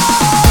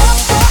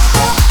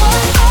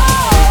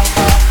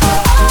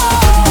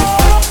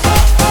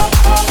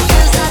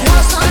 Is that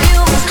lost on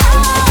you?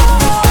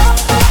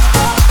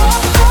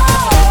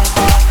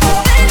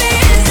 Baby,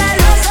 is that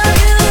lost on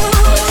you?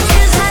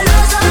 Is that lost on you? Is that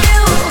lost on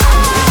you?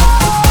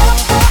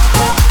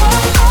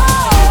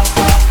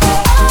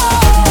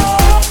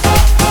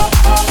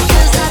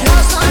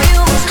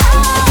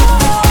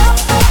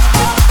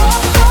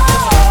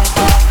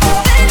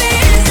 Baby,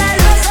 is that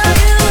lost on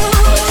you?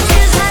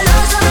 Is that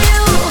lost on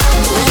you?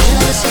 When you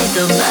never see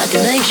the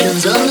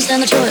machinations,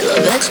 understand the toil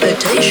of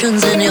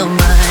expectations in your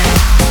mind.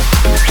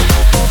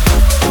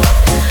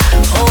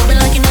 Hold me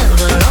like you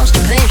never lost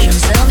your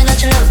patience. Tell me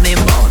that you love me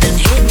more